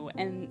 shampoo,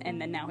 and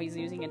then now he's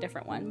using a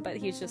different one, but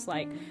he's just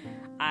like,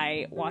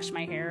 I wash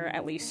my hair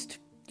at least,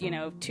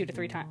 2 to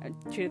 3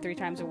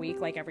 times a week,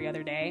 like every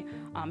other day.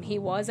 He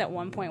was at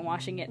one point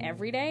washing it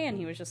every day, and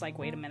he was just like,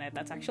 wait a minute,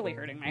 that's actually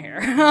hurting my hair.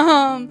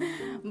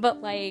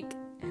 But, like,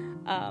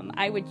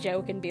 I would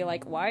joke and be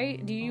like, why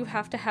do you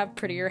have to have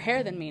prettier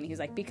hair than me? And he's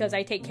like, because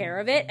I take care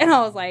of it. And I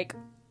was like,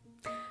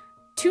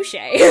 touche.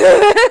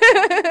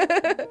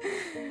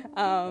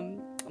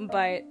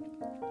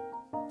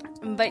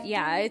 But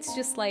yeah, it's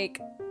just like,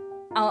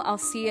 I'll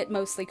see it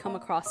mostly come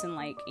across in,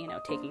 like,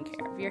 taking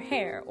care of your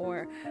hair,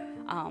 or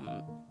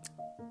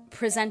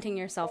presenting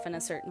yourself in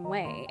a certain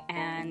way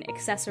and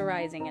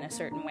accessorizing in a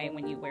certain way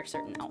when you wear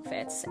certain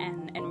outfits,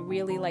 and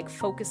really, like,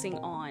 focusing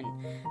on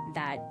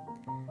that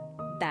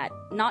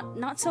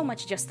not so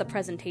much just the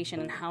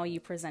presentation and how you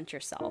present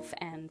yourself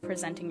and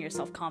presenting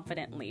yourself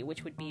confidently,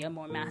 which would be a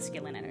more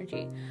masculine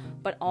energy,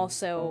 but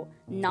also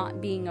not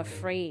being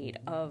afraid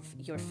of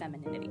your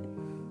femininity,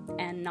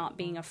 and not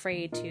being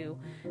afraid to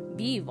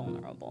be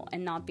vulnerable,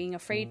 and not being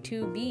afraid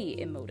to be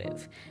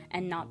emotive,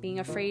 and not being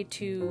afraid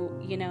to,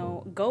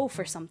 go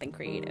for something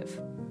creative.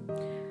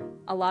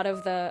 A lot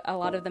of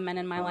the men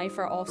in my life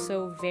are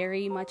also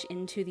very much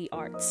into the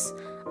arts,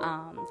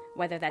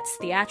 whether that's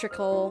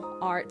theatrical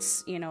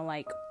arts,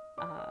 like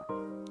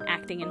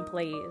acting in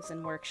plays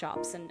and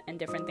workshops and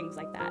different things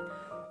like that,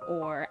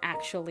 or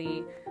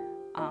actually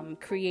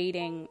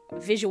creating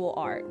visual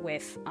art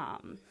with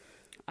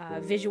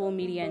visual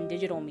media and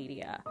digital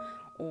media,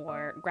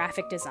 or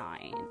graphic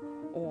design,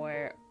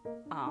 or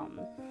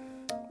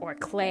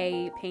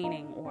clay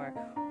painting, or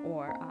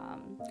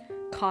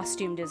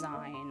costume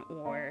design,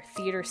 or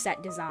theater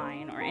set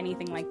design, or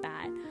anything like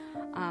that.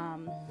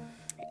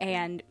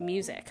 And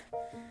music.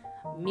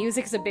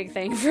 Music's a big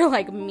thing for,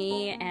 like,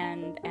 me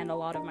and a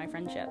lot of my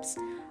friendships.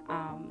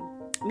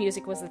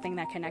 Music was the thing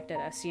that connected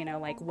us,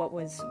 like, what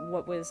was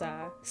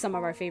some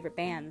of our favorite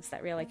bands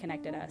that really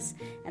connected us,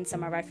 and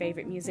some of our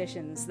favorite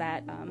musicians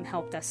that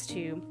helped us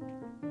to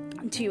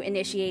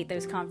initiate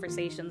those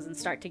conversations and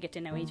start to get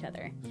to know each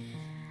other.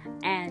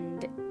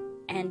 And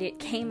And it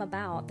came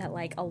about that,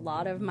 like, a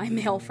lot of my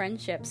male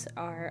friendships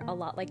are a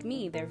lot like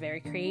me. They're very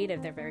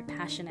creative, they're very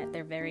passionate,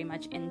 they're very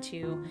much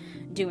into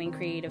doing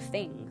creative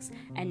things,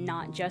 and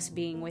not just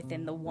being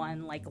within the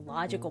one, like,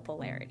 logical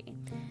polarity,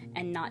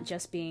 and not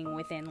just being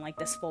within, like,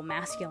 this full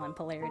masculine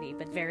polarity,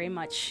 but very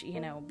much, you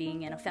know,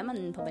 being in a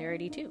feminine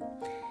polarity too.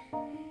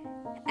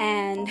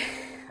 And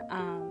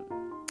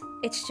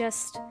it's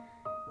just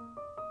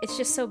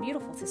so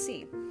beautiful to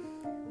see.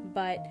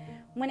 But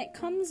when it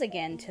comes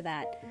again to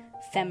that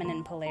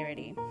feminine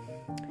polarity,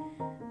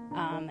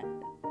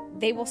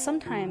 they will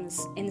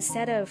sometimes,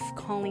 instead of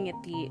calling it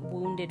the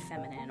wounded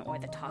feminine or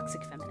the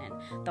toxic feminine,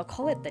 they'll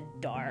call it the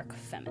dark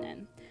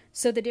feminine.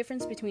 So the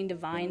difference between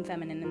divine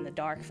feminine and the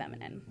dark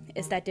feminine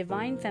is that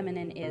divine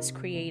feminine is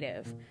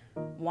creative,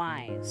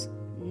 wise,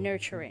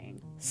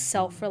 nurturing,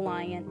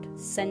 self-reliant,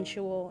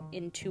 sensual,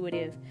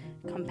 intuitive,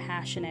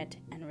 compassionate,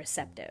 and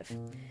receptive.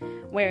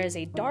 Whereas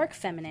a dark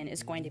feminine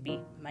is going to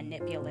be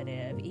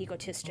manipulative,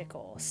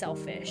 egotistical,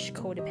 selfish,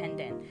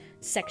 codependent,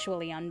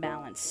 sexually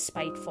unbalanced,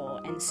 spiteful,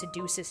 and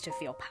seduces to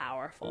feel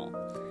powerful.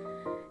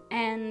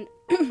 And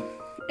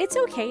it's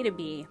okay to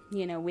be,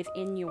 you know,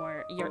 within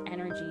your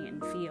energy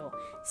and feel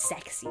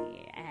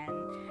sexy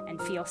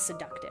and feel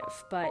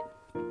seductive. But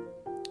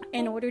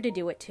in order to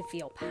do it, to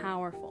feel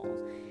powerful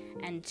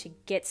and to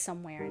get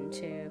somewhere, and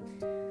to,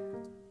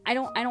 I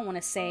don't want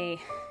to say,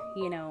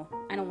 you know,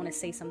 I don't want to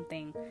say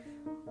something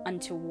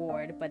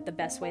untoward, but the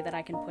best way that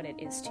I can put it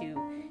is to,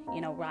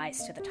 you know,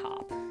 rise to the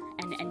top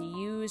and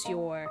use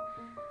your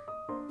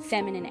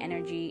feminine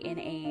energy in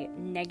a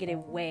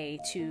negative way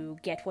to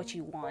get what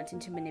you want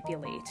and to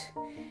manipulate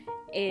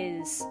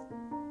is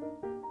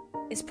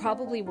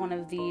probably one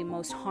of the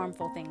most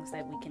harmful things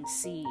that we can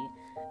see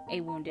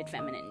a wounded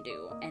feminine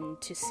do, and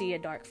to see a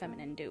dark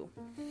feminine do.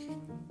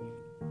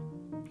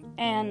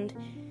 And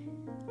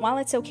while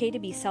it's okay to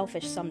be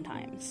selfish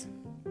sometimes,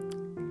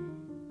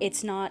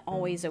 it's not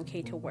always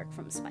okay to work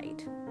from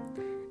spite.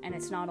 And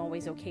it's not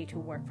always okay to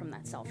work from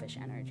that selfish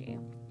energy.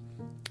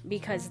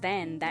 Because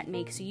then that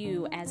makes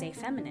you, as a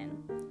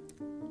feminine,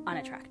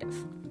 unattractive.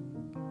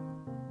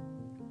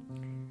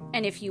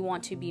 And if you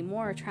want to be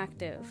more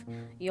attractive,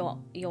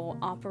 you'll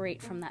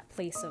operate from that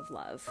place of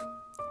love.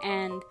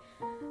 And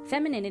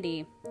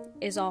femininity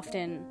is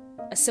often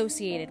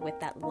associated with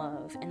that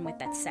love and with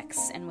that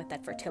sex and with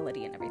that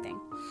fertility and everything.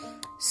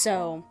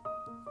 So,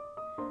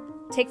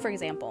 take for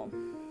example,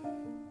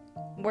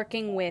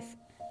 working with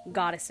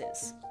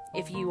goddesses.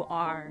 If you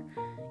are,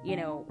 you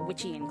know,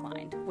 witchy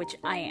inclined, which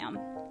I am.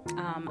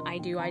 I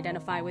do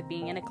identify with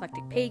being an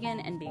eclectic pagan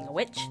and being a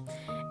witch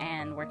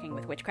and working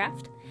with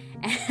witchcraft.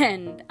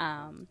 And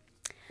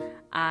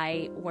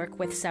I work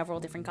with several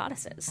different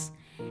goddesses.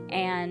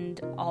 And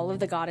all of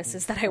the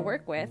goddesses that I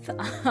work with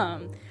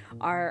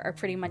are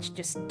pretty much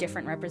just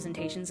different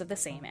representations of the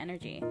same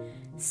energy.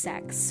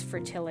 Sex,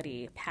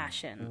 fertility,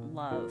 passion,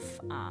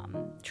 love,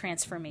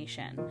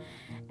 transformation,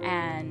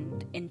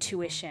 and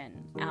intuition.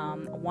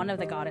 One of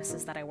the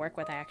goddesses that I work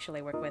with, I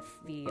actually work with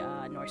the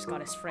Norse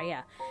goddess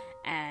Freya,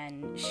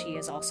 and she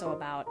is also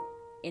about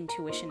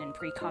intuition and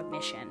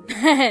precognition,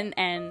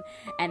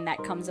 and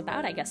that comes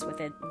about, I guess,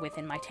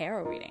 within my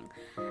tarot reading.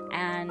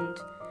 And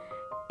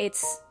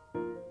it's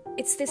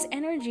this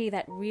energy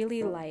that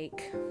really,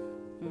 like,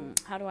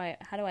 how do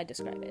I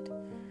describe it?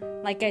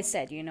 Like I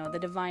said, you know, the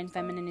divine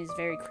feminine is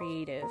very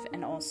creative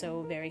and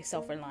also very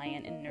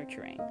self-reliant and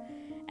nurturing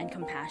and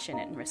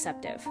compassionate and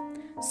receptive.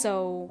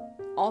 So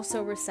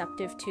also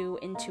receptive to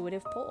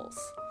intuitive pulls,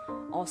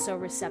 also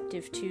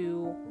receptive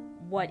to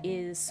what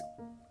is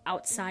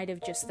outside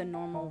of just the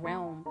normal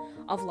realm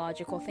of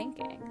logical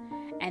thinking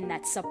and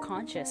that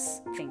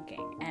subconscious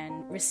thinking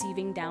and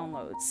receiving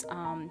downloads.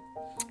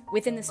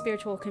 Within the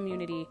spiritual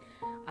community,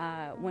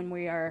 when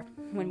we are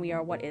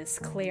what is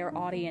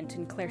clairaudient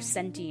and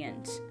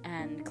clairsentient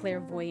and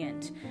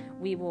clairvoyant,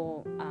 we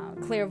will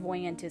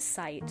clairvoyant is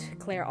sight,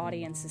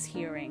 clairaudience is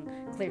hearing,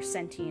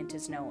 clairsentient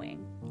is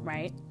knowing,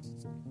 right?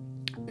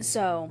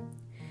 So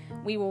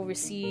we will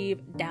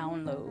receive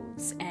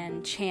downloads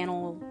and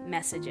channel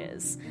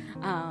messages,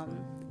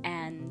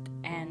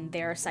 and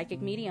there are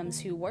psychic mediums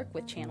who work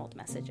with channeled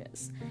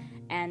messages.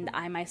 And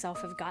I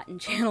myself have gotten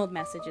channeled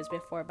messages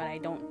before, but I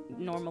don't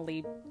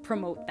normally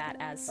promote that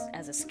as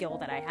a skill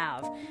that I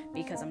have,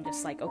 because I'm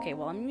just like, okay,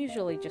 well, I'm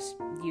usually just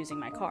using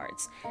my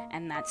cards,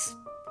 and that's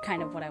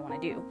kind of what I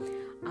want to do.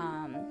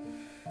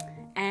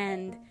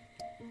 And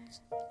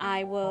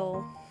I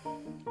will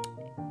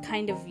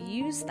kind of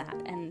use that,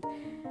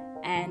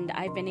 and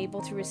I've been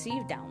able to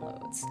receive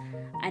downloads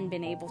and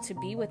been able to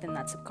be within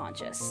that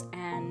subconscious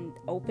and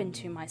open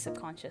to my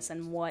subconscious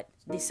and what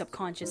the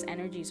subconscious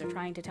energies are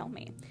trying to tell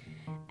me.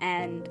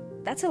 And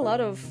that's a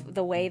lot of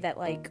the way that,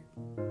 like,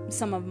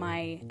 some of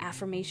my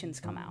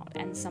affirmations come out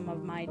and some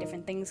of my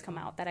different things come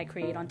out that I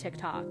create on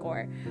TikTok,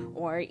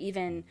 or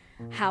even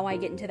how I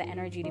get into the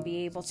energy to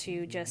be able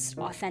to just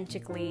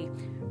authentically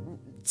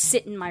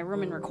sit in my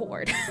room and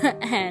record.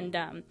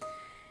 And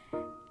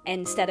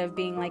instead of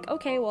being like,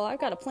 okay, well, I've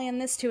got to plan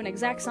this to an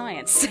exact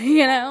science,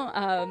 you know,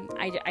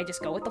 I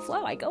just go with the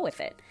flow. I go with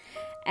it.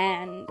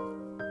 And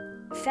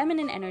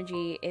feminine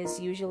energy is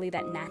usually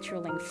that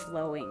natural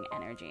flowing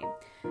energy,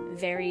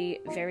 very,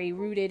 very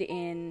rooted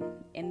in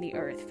the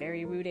earth,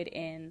 very rooted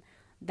in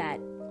that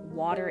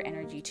water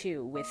energy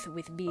too,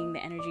 with being the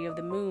energy of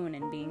the moon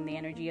and being the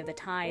energy of the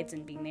tides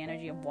and being the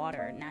energy of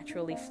water,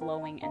 naturally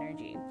flowing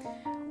energy.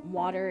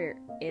 Water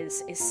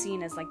is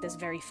seen as like this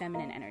very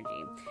feminine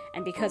energy,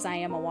 and because I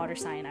am a water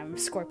sign, I'm a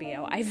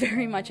Scorpio, I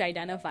very much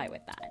identify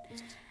with that.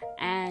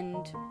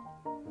 And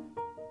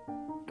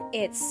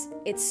it's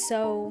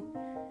so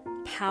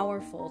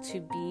powerful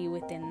to be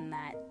within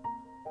that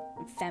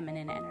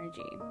feminine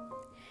energy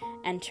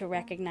and to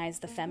recognize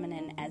the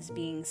feminine as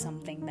being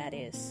something that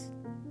is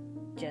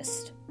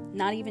just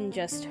not even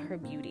just her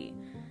beauty,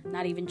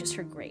 not even just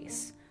her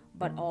grace,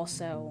 but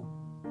also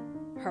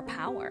her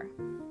power,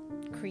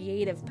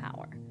 creative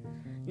power,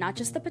 not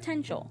just the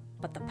potential,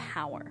 but the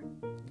power.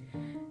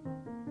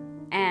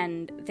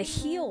 And the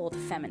healed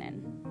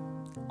feminine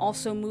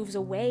also moves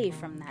away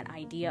from that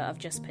idea of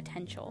just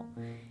potential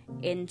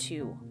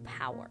into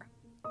power,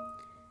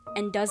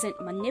 and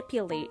doesn't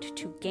manipulate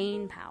to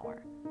gain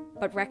power,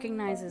 but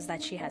recognizes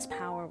that she has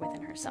power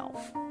within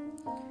herself.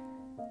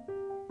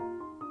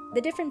 The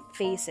different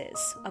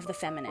faces of the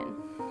feminine.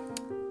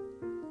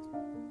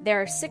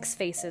 There are 6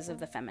 faces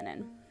of the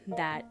feminine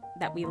that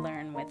we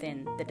learn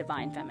within the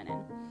divine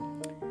feminine.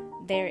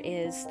 There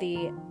is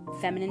the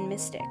feminine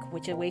mystic,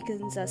 which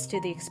awakens us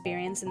to the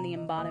experience and the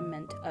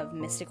embodiment of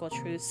mystical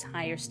truths,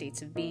 higher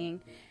states of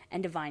being,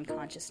 and divine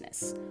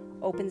consciousness.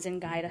 Opens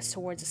and guides us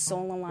towards a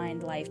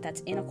soul-aligned life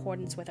that's in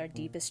accordance with our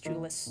deepest,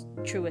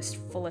 truest,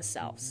 fullest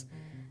selves.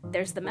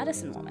 There's the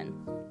medicine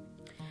woman.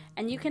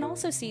 And you can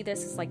also see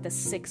this as like the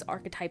 6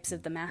 archetypes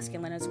of the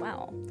masculine as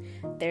well.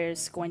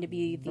 There's going to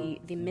be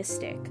the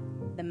mystic,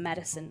 the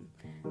medicine,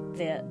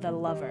 the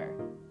lover,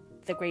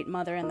 the great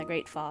mother and the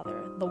great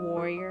father, the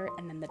warrior,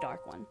 and then the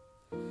dark one.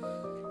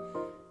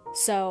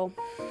 So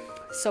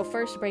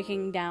first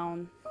breaking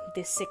down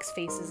the 6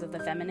 faces of the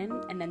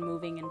feminine, and then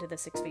moving into the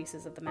 6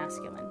 faces of the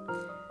masculine.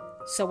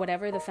 So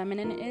whatever the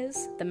feminine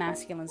is, the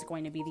masculine is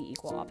going to be the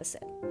equal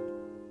opposite.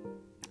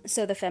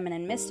 So the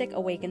feminine mystic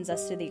awakens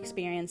us to the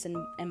experience and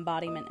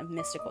embodiment of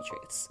mystical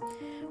truths,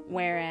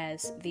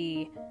 whereas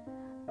the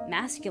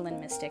masculine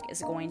mystic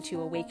is going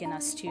to awaken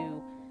us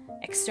to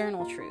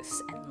external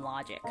truths and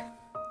logic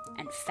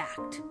and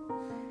fact.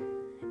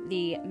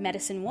 The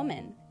medicine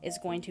woman is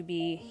going to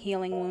be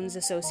healing wounds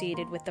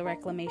associated with the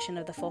reclamation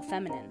of the full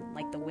feminine,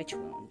 like the witch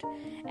wound,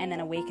 and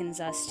then awakens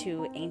us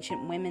to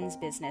ancient women's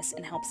business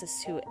and helps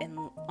us to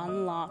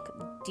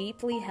unlock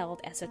deeply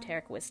held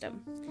esoteric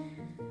wisdom.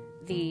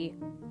 The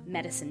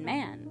medicine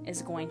man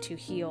is going to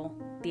heal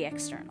the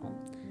external,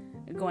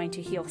 going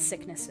to heal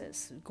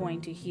sicknesses,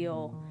 going to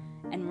heal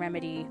and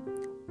remedy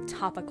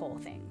topical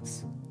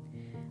things,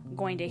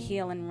 going to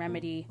heal and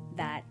remedy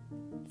that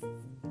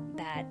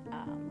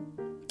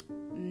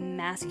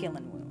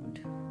masculine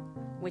wound,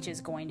 which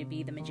is going to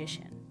be the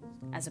magician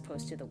as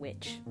opposed to the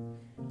witch.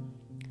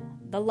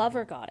 The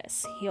lover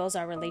goddess heals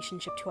our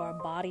relationship to our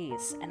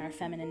bodies and our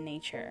feminine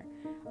nature,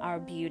 our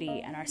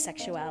beauty and our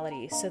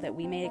sexuality, so that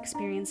we may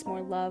experience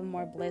more love,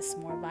 more bliss,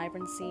 more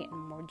vibrancy,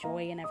 and more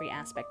joy in every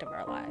aspect of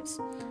our lives.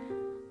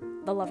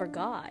 The lover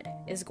god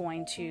is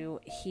going to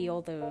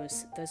heal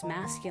those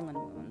masculine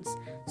wounds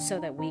so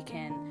that we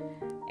can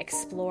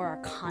explore our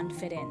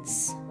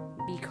confidence,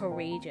 be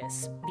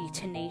courageous, be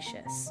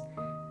tenacious,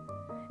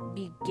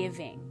 be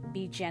giving,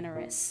 be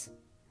generous,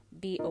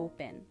 be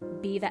open,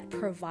 be that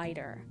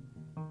provider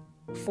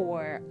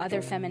for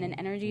other feminine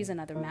energies and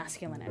other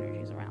masculine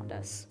energies around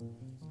us.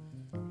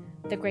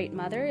 The Great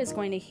Mother is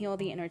going to heal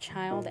the inner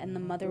child and the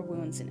mother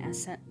wounds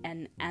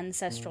and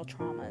ancestral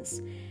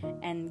traumas,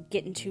 and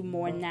get into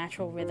more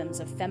natural rhythms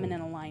of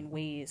feminine aligned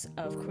ways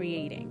of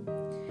creating.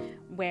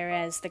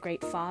 Whereas the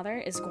Great Father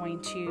is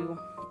going to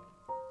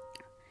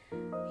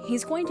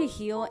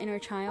heal inner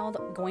child,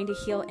 going to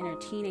heal inner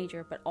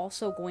teenager, but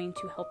also going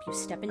to help you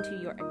step into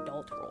your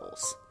adult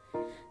roles,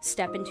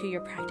 step into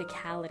your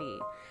practicality,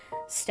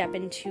 step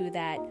into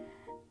that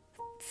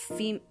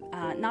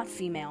not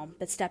female,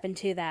 but step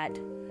into that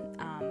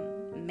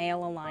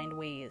male-aligned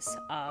ways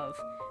of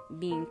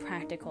being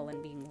practical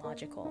and being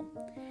logical,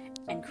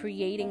 and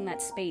creating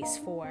that space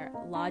for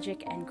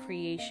logic and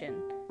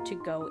creation to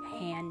go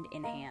hand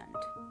in hand.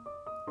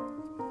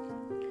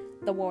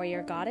 The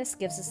warrior goddess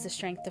gives us the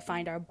strength to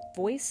find our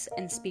voice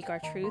and speak our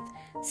truth,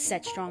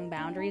 set strong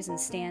boundaries, and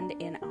stand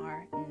in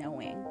our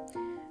knowing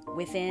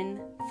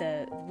within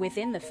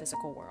the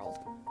physical world.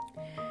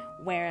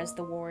 Whereas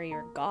the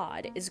warrior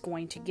god is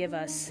going to give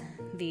us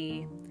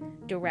the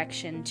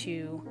direction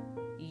to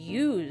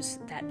use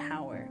that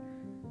power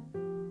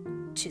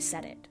to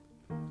set it.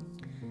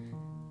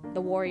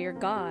 The warrior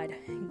god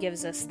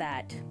gives us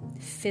that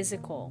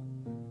physical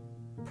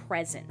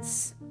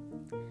presence,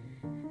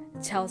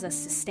 tells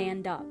us to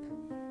stand up,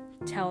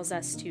 tells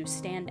us to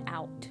stand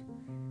out,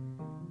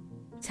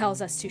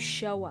 tells us to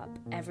show up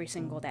every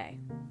single day.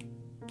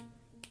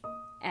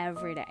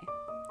 Every day.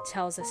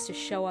 Tells us to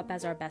show up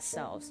as our best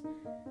selves,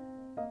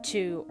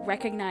 to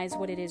recognize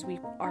what it is we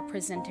are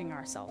presenting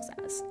ourselves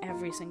as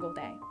every single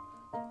day,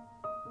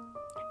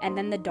 And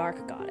then the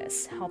dark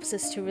goddess helps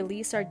us to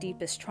release our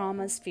deepest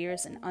traumas,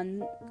 fears, and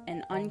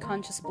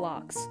unconscious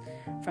blocks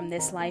from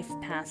this life,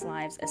 past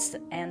lives,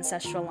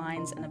 ancestral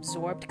lines, and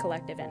absorbed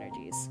collective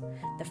energies.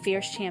 The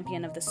fierce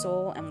champion of the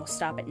soul, and will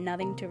stop at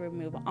nothing to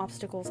remove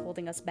obstacles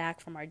holding us back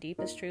from our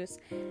deepest truths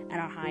and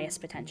our highest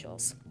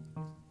potentials.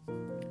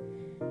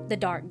 The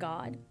dark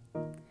god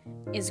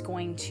is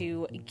going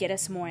to get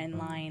us more in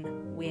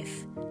line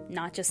with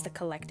not just the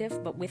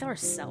collective, but with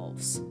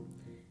ourselves.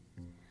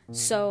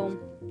 So,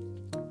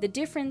 the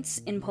difference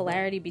in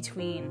polarity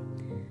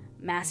between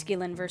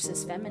masculine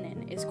versus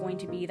feminine is going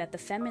to be that the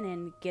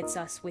feminine gets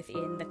us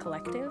within the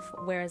collective,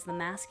 whereas the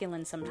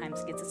masculine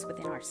sometimes gets us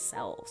within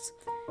ourselves.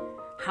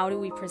 How do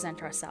we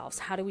present ourselves?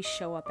 How do we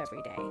show up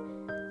every day?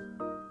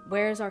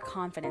 Where is our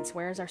confidence?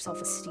 Where is our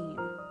self-esteem?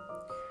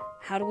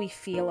 How do we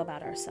feel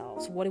about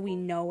ourselves? What do we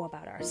know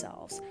about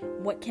ourselves?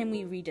 What can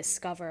we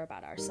rediscover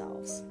about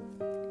ourselves?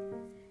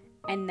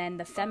 And then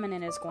the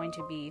feminine is going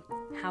to be,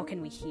 how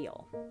can we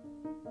heal?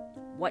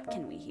 What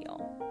can we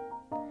heal?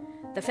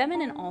 The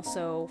feminine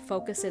also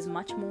focuses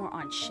much more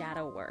on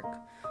shadow work.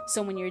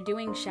 So when you're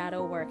doing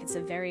shadow work, it's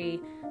a very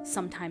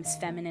sometimes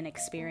feminine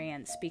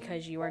experience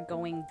because you are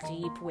going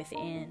deep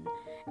within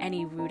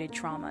any rooted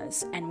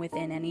traumas and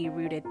within any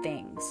rooted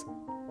things.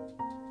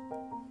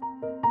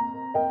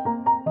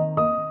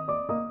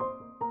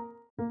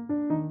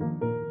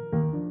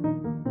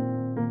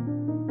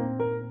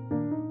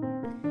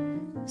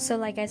 So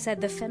like I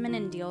said, the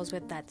feminine deals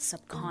with that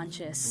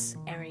subconscious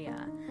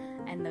area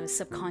and those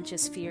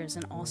subconscious fears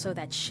and also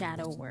that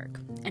shadow work.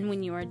 And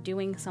when you are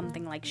doing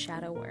something like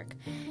shadow work,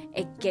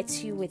 it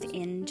gets you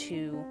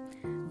into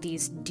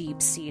these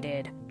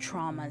deep-seated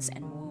traumas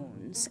and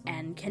wounds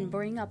and can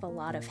bring up a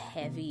lot of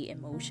heavy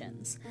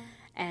emotions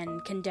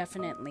and can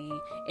definitely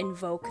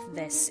invoke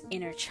this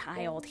inner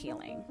child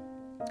healing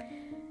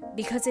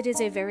because it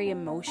is a very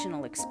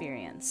emotional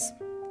experience.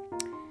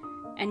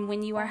 And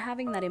when you are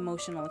having that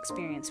emotional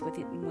experience,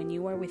 when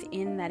you are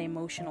within that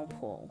emotional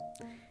pull,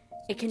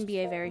 it can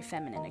be a very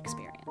feminine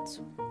experience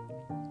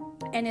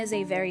and is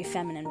a very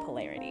feminine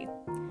polarity.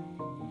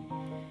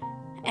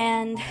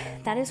 And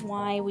that is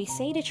why we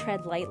say to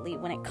tread lightly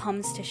when it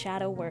comes to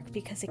shadow work,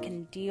 because it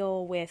can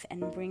deal with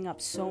and bring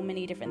up so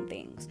many different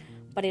things.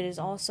 But it is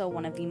also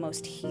one of the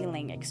most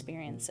healing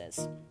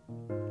experiences.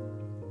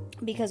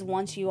 Because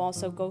once you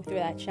also go through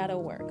that shadow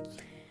work,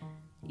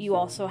 you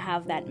also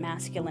have that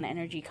masculine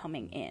energy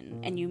coming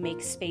in, and you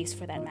make space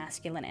for that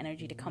masculine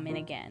energy to come in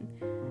again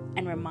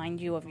and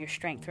remind you of your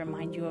strength,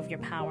 remind you of your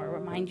power,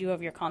 remind you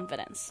of your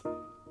confidence.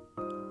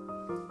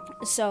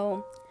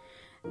 So,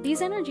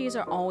 these energies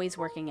are always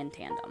working in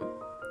tandem.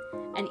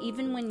 And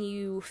even when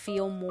you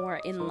feel more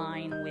in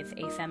line with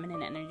a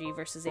feminine energy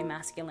versus a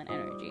masculine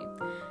energy,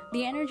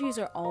 the energies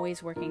are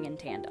always working in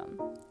tandem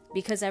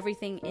because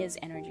everything is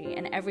energy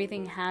and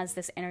everything has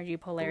this energy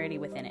polarity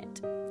within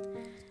it.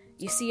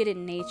 You see it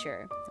in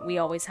nature. We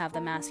always have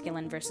the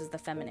masculine versus the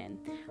feminine.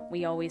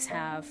 We always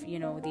have,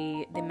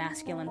 the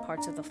masculine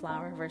parts of the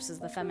flower versus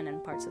the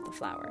feminine parts of the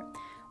flower.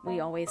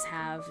 We always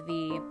have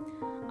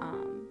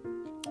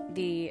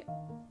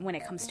when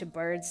it comes to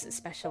birds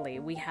especially,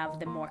 we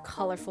have the more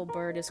colorful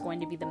bird is going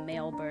to be the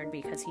male bird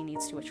because he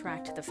needs to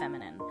attract the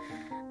feminine.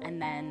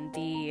 And then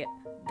the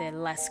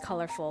less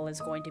colorful is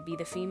going to be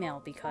the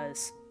female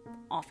because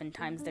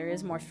oftentimes there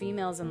is more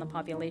females in the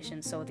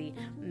population, so the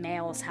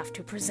males have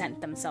to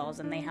present themselves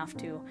and they have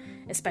to,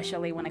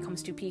 especially when it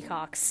comes to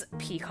peacocks,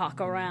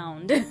 peacock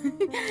around,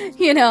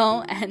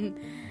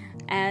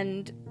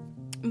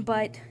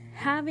 but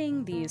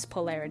having these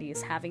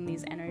polarities, having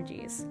these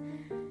energies,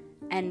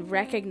 and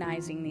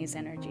recognizing these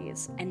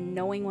energies, and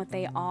knowing what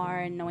they are,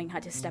 and knowing how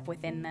to step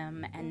within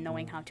them, and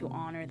knowing how to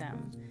honor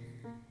them,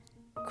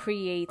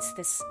 creates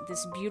this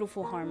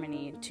beautiful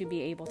harmony to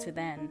be able to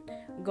then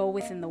go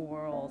within the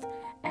world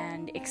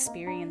and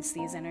experience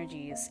these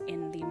energies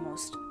in the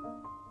most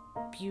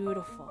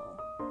beautiful,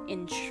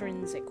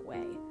 intrinsic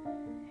way.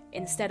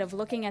 Instead of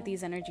looking at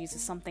these energies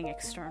as something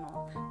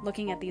external,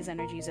 looking at these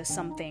energies as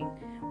something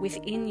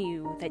within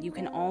you that you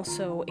can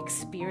also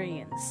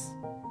experience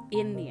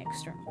in the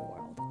external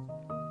world.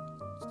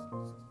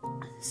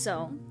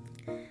 So,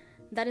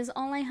 that is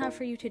all I have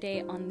for you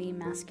today on the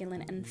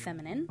masculine and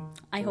feminine.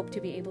 I hope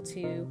to be able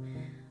to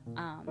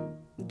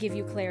give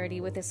you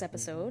clarity with this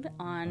episode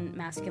on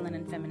masculine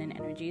and feminine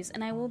energies,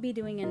 and I will be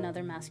doing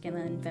another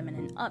masculine and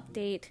feminine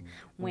update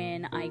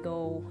when I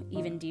go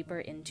even deeper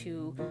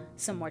into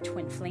some more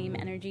twin flame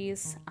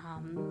energies.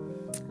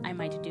 I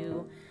might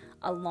do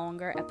a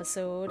longer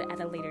episode at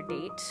a later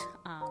date,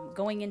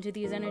 going into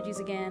these energies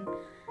again,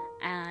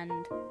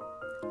 and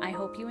I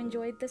hope you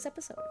enjoyed this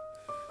episode.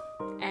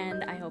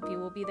 And I hope you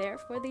will be there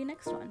for the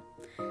next one.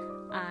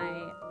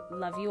 I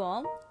love you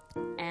all,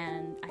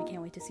 and I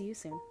can't wait to see you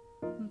soon.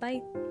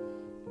 Bye.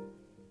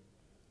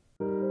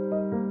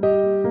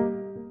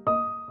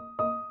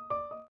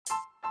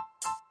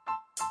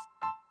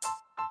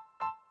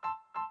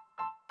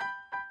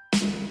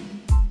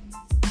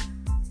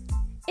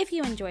 If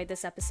you enjoyed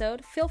this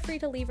episode, feel free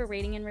to leave a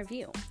rating and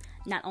review.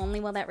 Not only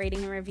will that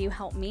rating and review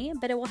help me,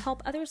 but it will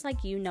help others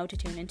like you know to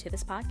tune into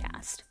this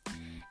podcast.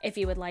 If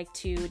you would like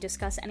to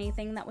discuss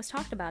anything that was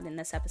talked about in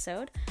this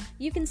episode,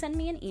 you can send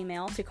me an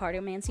email to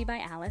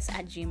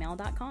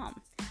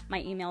cartomancybyalice@gmail.com.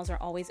 My emails are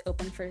always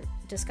open for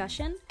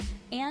discussion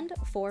and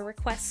for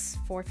requests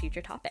for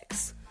future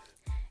topics.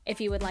 If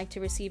you would like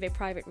to receive a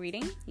private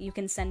reading, you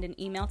can send an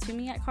email to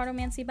me at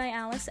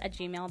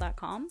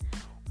cartomancybyalice@gmail.com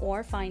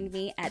or find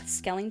me at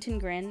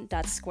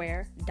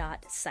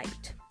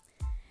skellingtongrin.square.site.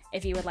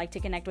 If you would like to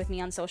connect with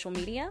me on social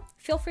media,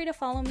 feel free to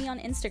follow me on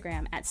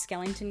Instagram at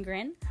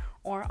skellingtongrin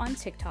or on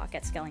TikTok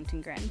at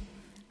skellingtongrin.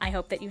 I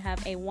hope that you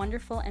have a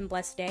wonderful and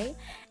blessed day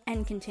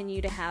and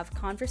continue to have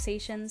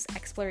conversations,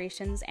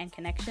 explorations, and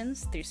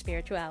connections through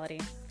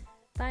spirituality.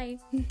 Bye!